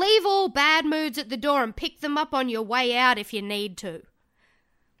us? Leave all bad moods at the door and pick them up on your way out if you need to.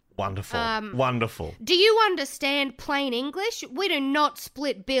 Wonderful. Wonderful. Do you understand plain English? We do not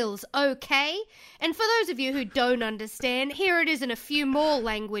split bills, okay? And for those of you who don't understand, here it is in a few more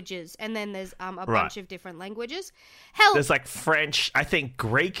languages. And then there's a bunch of different languages. Hell, There's like French, I think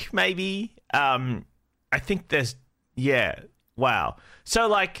Greek maybe. I think there's, yeah. Wow. So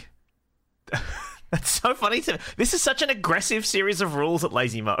like, that's so funny. This is such an aggressive series of rules at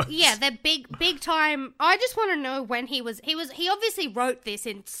Lazy Mo's. yeah, they're big time. I just want to know when he obviously wrote this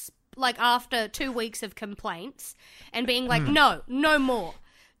in like after 2 weeks of complaints and being like, no more.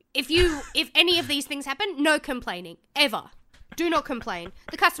 If any of these things happen, no complaining ever. Do not complain.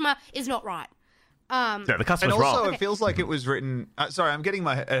 The customer is not right. No, the customer's And also, wrong. it feels like it was written. Sorry, I'm getting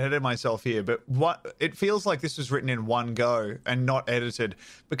ahead of myself here, but it feels like this was written in one go and not edited,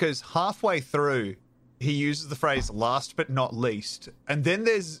 because halfway through he uses the phrase "last but not least," and then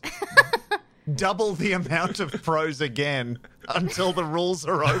there's double the amount of prose again until the rules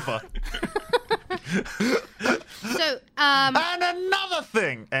are over. So, And another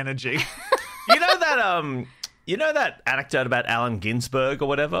thing, energy. You know that anecdote about Allen Ginsberg or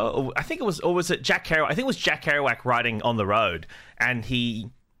whatever? I think it was, or was it Jack Kerouac? I think it was Jack Kerouac writing On the Road, and he,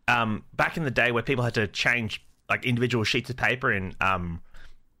 back in the day where people had to change like individual sheets of paper in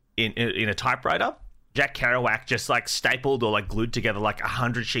a typewriter, Jack Kerouac just like stapled or like glued together like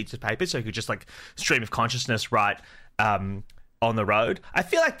 100 sheets of paper so he could just like stream of consciousness write On the Road. I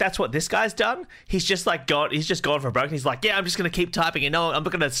feel like that's what this guy's done. He's just like he's just gone for broke. He's like, yeah, I'm just going to keep typing and no, I'm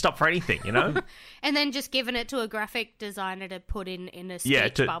not going to stop for anything, you know? and then just given it to a graphic designer to put in a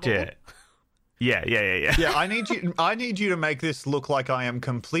speech bubble. Yeah. Yeah, I need you to make this look like I am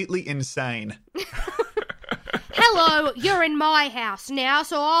completely insane. Hello, you're in my house now,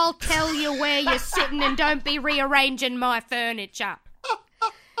 so I'll tell you where you're sitting and don't be rearranging my furniture.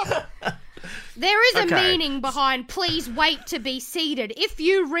 There is a meaning behind please wait to be seated. If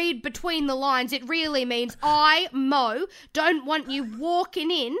you read between the lines, it really means I, Mo, don't want you walking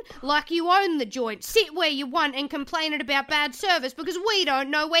in like you own the joint. Sit where you want and complaining about bad service because we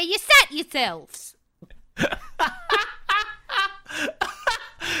don't know where you sat yourselves.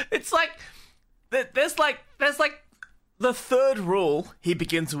 It's like there's like the third rule he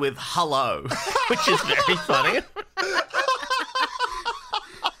begins with hello, which is very funny.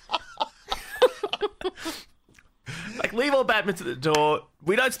 Like, leave all badminton at the door.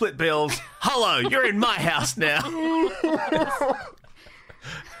 We don't split bills. Hello, you're in my house now.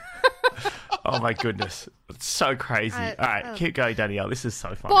 Oh my goodness. It's so crazy. All right, keep going, Danielle. This is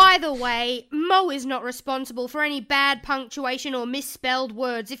so fun. By the way, Mo is not responsible for any bad punctuation or misspelled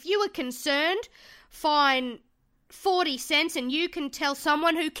words. If you are concerned, fine 40 cents and you can tell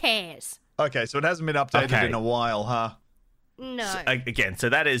someone who cares. Okay, so it hasn't been updated in a while, huh? No. So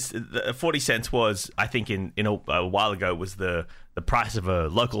that is 40 cents was, I think, in a while ago was the price of a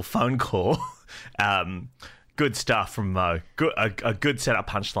local phone call. Good stuff from Mo. Good, a good setup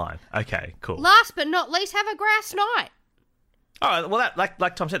punchline. Okay, cool. Last but not least, have a grass night. Oh, well, that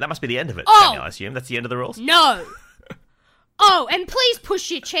like Tom said, that must be the end of it. Oh. Danielle, I assume that's the end of the rules. No. Oh, and please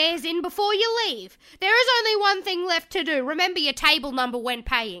push your chairs in before you leave. There is only one thing left to do. Remember your table number when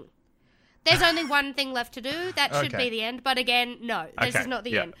paying. There's only one thing left to do. That should be the end. But again, no, this is not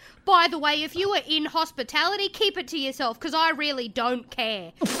the end. By the way, if you are in hospitality, keep it to yourself, because I really don't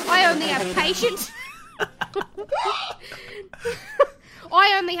care. I only have patience.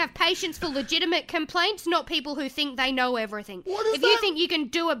 I only have patience for legitimate complaints, not people who think they know everything. If you think you can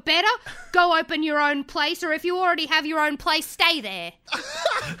do it better, go open your own place, or if you already have your own place, stay there.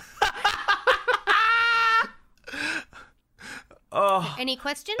 Any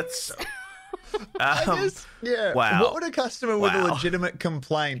questions? Wow. What would a customer with a legitimate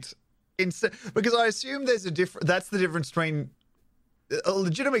complaint because I assume there's that's the difference between a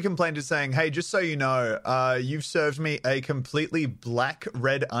legitimate complaint is saying, hey, just so you know, you've served me a completely black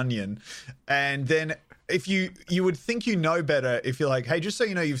red onion. And then if you would think you know better if you're like, hey, just so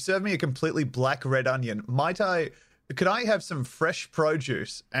you know, you've served me a completely black red onion. Could I have some fresh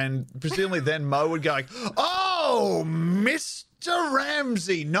produce? And presumably then Mo would go like, oh, Mr.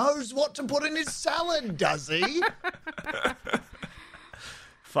 Ramsay knows what to put in his salad, does he?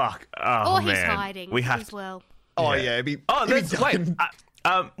 Fuck. Oh, or man. he's hiding as well. Oh, yeah. There's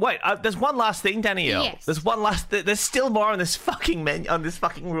one last thing, Danielle. Yes. There's still more on this fucking on this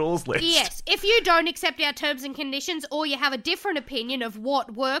fucking rules list. Yes. If you don't accept our terms and conditions or you have a different opinion of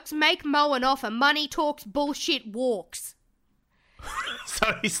what works, make Mo an offer. Money talks, bullshit walks.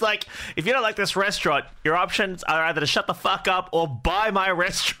 So he's like, if you don't like this restaurant, your options are either to shut the fuck up or buy my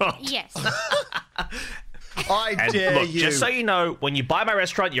restaurant. Yes. I dare you. Just so you know, when you buy my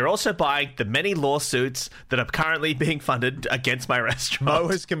restaurant, you're also buying the many lawsuits that are currently being funded against my restaurant. Mo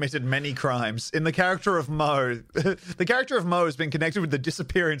has committed many crimes. In the character of Mo, the character of Mo has been connected with the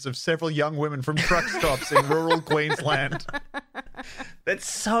disappearance of several young women from truck stops in rural Queensland. That's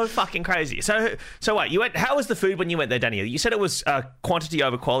so fucking crazy. So what? You went? How was the food when you went there, Daniel? You said it was quantity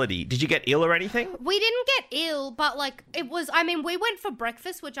over quality. Did you get ill or anything? We didn't get ill, but like it was. I mean, we went for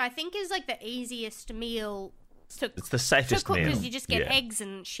breakfast, which I think is like the easiest meal. It's the safest to cook meal because you just get eggs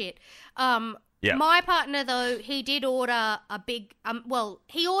and shit. Yeah. My partner, though, he did order a big,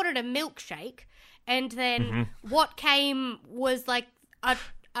 he ordered a milkshake, and then what came was like a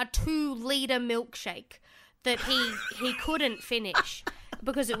 2-liter milkshake that he couldn't finish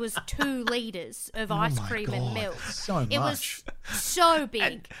because it was 2 liters of ice cream and milk. So It much. was so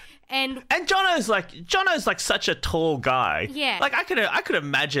big. And Jono's like such a tall guy. Yeah. Like I could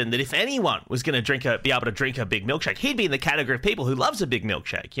imagine that if anyone was going to be able to drink a big milkshake, he'd be in the category of people who loves a big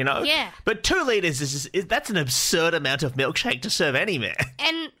milkshake, you know? Yeah. But 2 liters that's an absurd amount of milkshake to serve any man.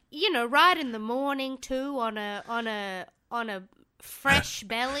 And right in the morning too, on a fresh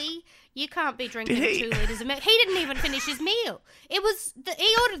belly, you can't be drinking 2 liters of milk. He didn't even finish his meal. He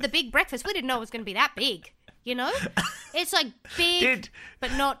ordered the big breakfast. We didn't know it was going to be that big. It's like big,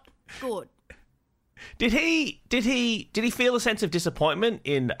 but not good. Did he feel a sense of disappointment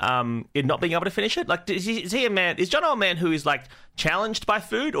in not being able to finish it? Like, is Jono a man who is like challenged by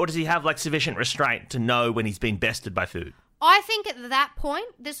food, or does he have like sufficient restraint to know when he's been bested by food? I think at that point,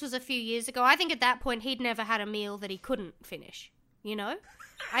 this was a few years ago, I think at that point he'd never had a meal that he couldn't finish,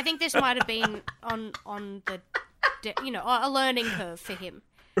 I think this might have been on the, a learning curve for him.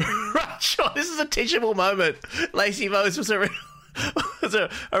 Right, sure. This is a teachable moment. Lacey Mose was a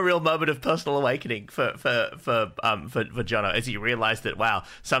real moment of personal awakening for Jono as he realised that, wow,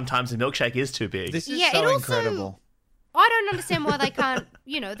 sometimes a milkshake is too big. This is Yeah, so it also- incredible. I don't understand why they can't,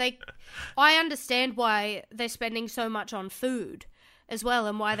 I understand why they're spending so much on food as well,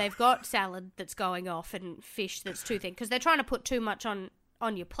 and why they've got salad that's going off and fish that's too thin, because they're trying to put too much on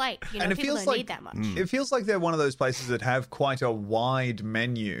your plate. And it people feels don't like need that much. It feels like they're one of those places that have quite a wide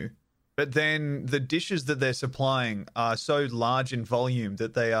menu, but then the dishes that they're supplying are so large in volume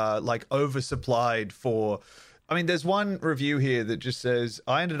that they are like oversupplied for. I mean, there's one review here that just says,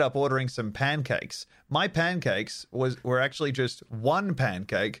 I ended up ordering some pancakes. My pancakes were actually just one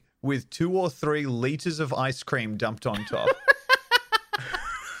pancake with 2 or 3 liters of ice cream dumped on top.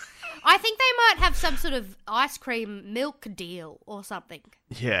 I think they might have some sort of ice cream milk deal or something.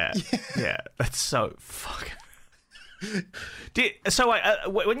 Yeah. That's so fucking.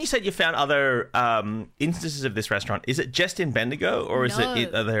 When you said you found other instances of this restaurant, is it just in Bendigo, or is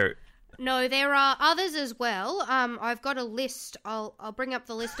it other? No, there are others as well. I've got a list. I'll bring up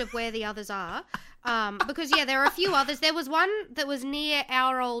the list of where the others are. Because there are a few others. There was one that was near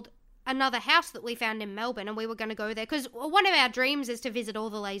another house that we found in Melbourne, and we were going to go there because one of our dreams is to visit all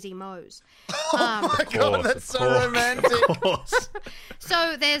the Lazy Mo's. Oh my God, that's so romantic. Of course.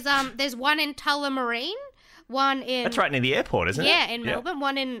 So there's one in Tullamarine, one in... That's right near the airport, isn't it? Yeah, in Melbourne.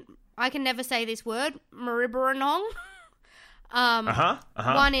 One in, I can never say this word, Maribyrnong. One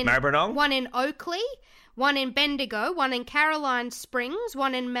in Maribyrnong. One in Oakley, one in Bendigo, one in Caroline Springs,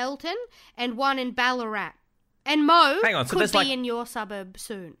 one in Melton, and one in Ballarat. And Mo could be in your suburb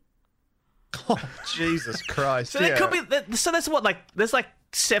soon. Oh, Jesus Christ. So there could be... So there's what, like... There's like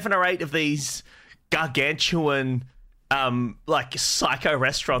 7 or 8 of these gargantuan... like psycho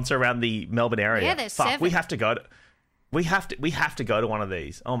restaurants around the Melbourne area. Yeah, there's 7. We have to go to go to one of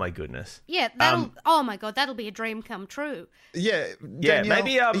these. Oh my goodness. Yeah, oh my God, that'll be a dream come true. Yeah, yeah.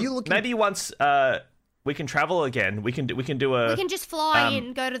 Danielle, Maybe once we can travel again, we can do a. We can just fly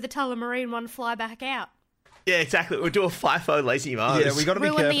in, go to the Tullamarine one, fly back out. Yeah, exactly. We'll do a FIFO Lazy Mo's. Yeah, we got to be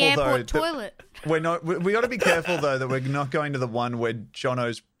Ruin careful the airport though. toilet. We got to be careful though that we're not going to the one where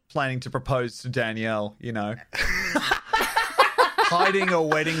Jono's planning to propose to Danielle. Hiding a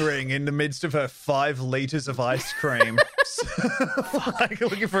wedding ring in the midst of her 5 liters of ice cream. Like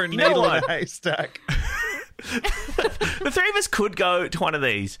looking for a needle in a haystack. The 3 of us could go to one of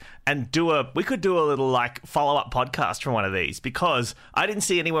these and we could do a little like follow-up podcast from one of these, because I didn't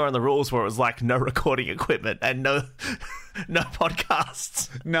see anywhere on the rules where it was like no recording equipment and no podcasts.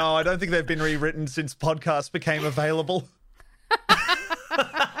 No, I don't think they've been rewritten since podcasts became available.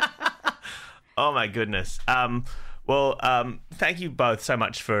 Oh my goodness. Thank you both so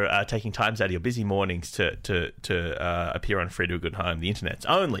much for taking times out of your busy mornings to appear on Free to a Good Home, the internet's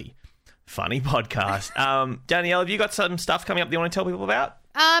only funny podcast. Danielle, have you got some stuff coming up that you want to tell people about?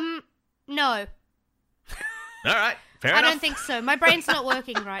 No. All right, fair enough. I don't think so. My brain's not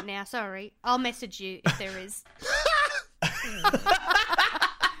working right now. Sorry. I'll message you if there is.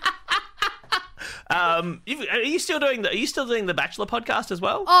 Are you still doing the Bachelor podcast as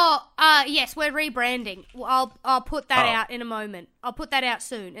well? Oh, yes, we're rebranding. I'll put that out in a moment. I'll put that out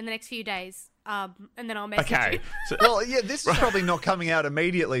soon in the next few days. And then I'll message you. So, well, yeah, this is probably not coming out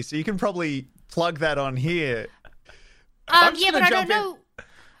immediately, so you can probably plug that on here. Yeah, but I don't know.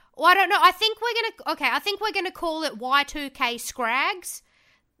 Well, I don't know. I think we're gonna call it Y2K Scrags.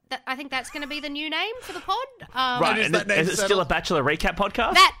 I think that's going to be the new name for the pod. right, is it still a Bachelor recap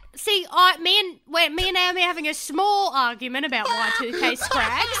podcast? See, me and Naomi are having a small argument about Y2K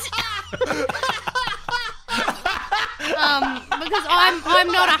Scrags. Because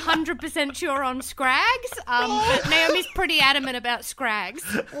I'm not 100% sure on Scrags, but Naomi's pretty adamant about Scrags.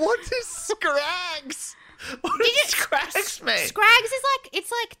 What is Scrags? What does Scrags mean? Scrags is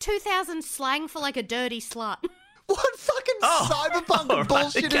it's like 2000 slang for like a dirty slut. What fucking cyberpunk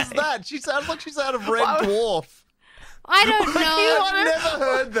bullshit is that? She sounds like she's out of Red Dwarf. I don't know. I've never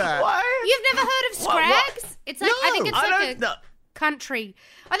heard that. Why? You've never heard of Scrags? It's like No, I think it's like a No. country.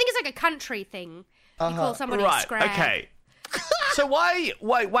 I think it's like a country thing. You call somebody a Right. Scrag. Okay. So why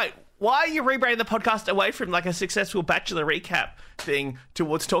are you rebranding the podcast away from like a successful Bachelor recap thing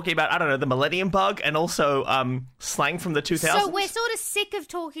towards talking about, I don't know, the Millennium Bug and also slang from the 2000s? So we're sort of sick of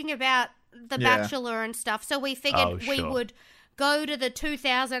talking about the Bachelor and stuff. So we figured we would go to the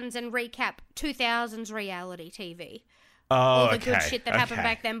 2000s and recap 2000s reality TV. All the good shit that happened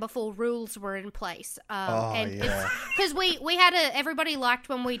back then before rules were in place. Because we had everybody liked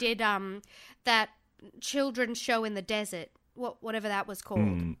when we did that children's show in the desert, whatever that was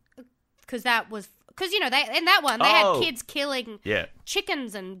called. Because you know, in that one they had kids killing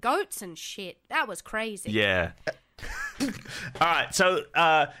chickens and goats and shit. That was crazy. Yeah. All right, so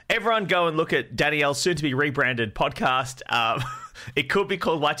everyone go and look at Danielle's soon-to-be rebranded podcast. It could be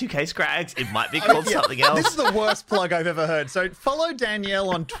called Y2K Scrags. It might be called something else. This is the worst plug I've ever heard. So follow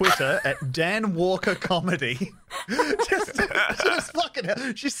Danielle on Twitter at Dan Walker Comedy. just fucking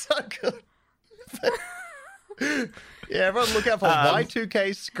hell. She's so good. Yeah, everyone look out for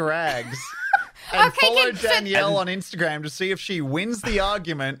Y2K Scrags. And follow Danielle on Instagram to see if she wins the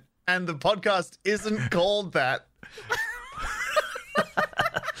argument and the podcast isn't called that.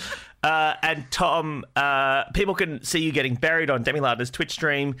 And Tom, people can see you getting buried on Demi Lardner's Twitch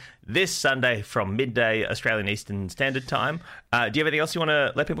stream this Sunday from midday Australian Eastern Standard Time. Do you have anything else you want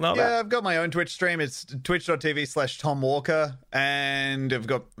to let people know about? Yeah, I've got my own Twitch stream. It's twitch.tv/Tom Walker, and I've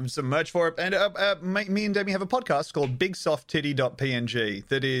got some merch for it. And me and Demi have a podcast called BigSoftTitty.png.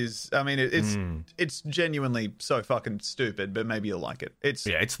 That is, I mean, it's genuinely so fucking stupid, but maybe you'll like it. It's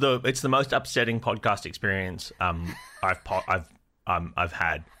the most upsetting podcast experience I've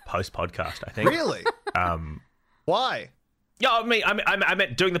had post podcast, I think. Really? Why? Yeah, I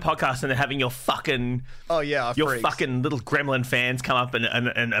meant doing the podcast and then having your fucking fucking little gremlin fans come up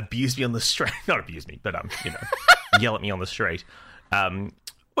and abuse me on the street. Not abuse me, but yell at me on the street.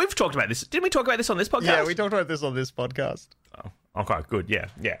 We've talked about this. Didn't we talk about this on this podcast? Yeah, we talked about this on this podcast. Oh, okay, good. Yeah.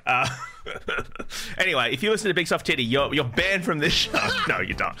 Anyway, if you listen to Big Soft Titty, you're banned from this show. No,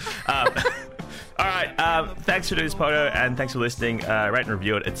 you don't. All right. Thanks for doing this photo, and thanks for listening. Rate and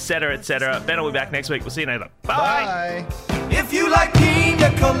review it, etc., etc. Ben will be back next week. We'll see you later. Bye. Bye. If you like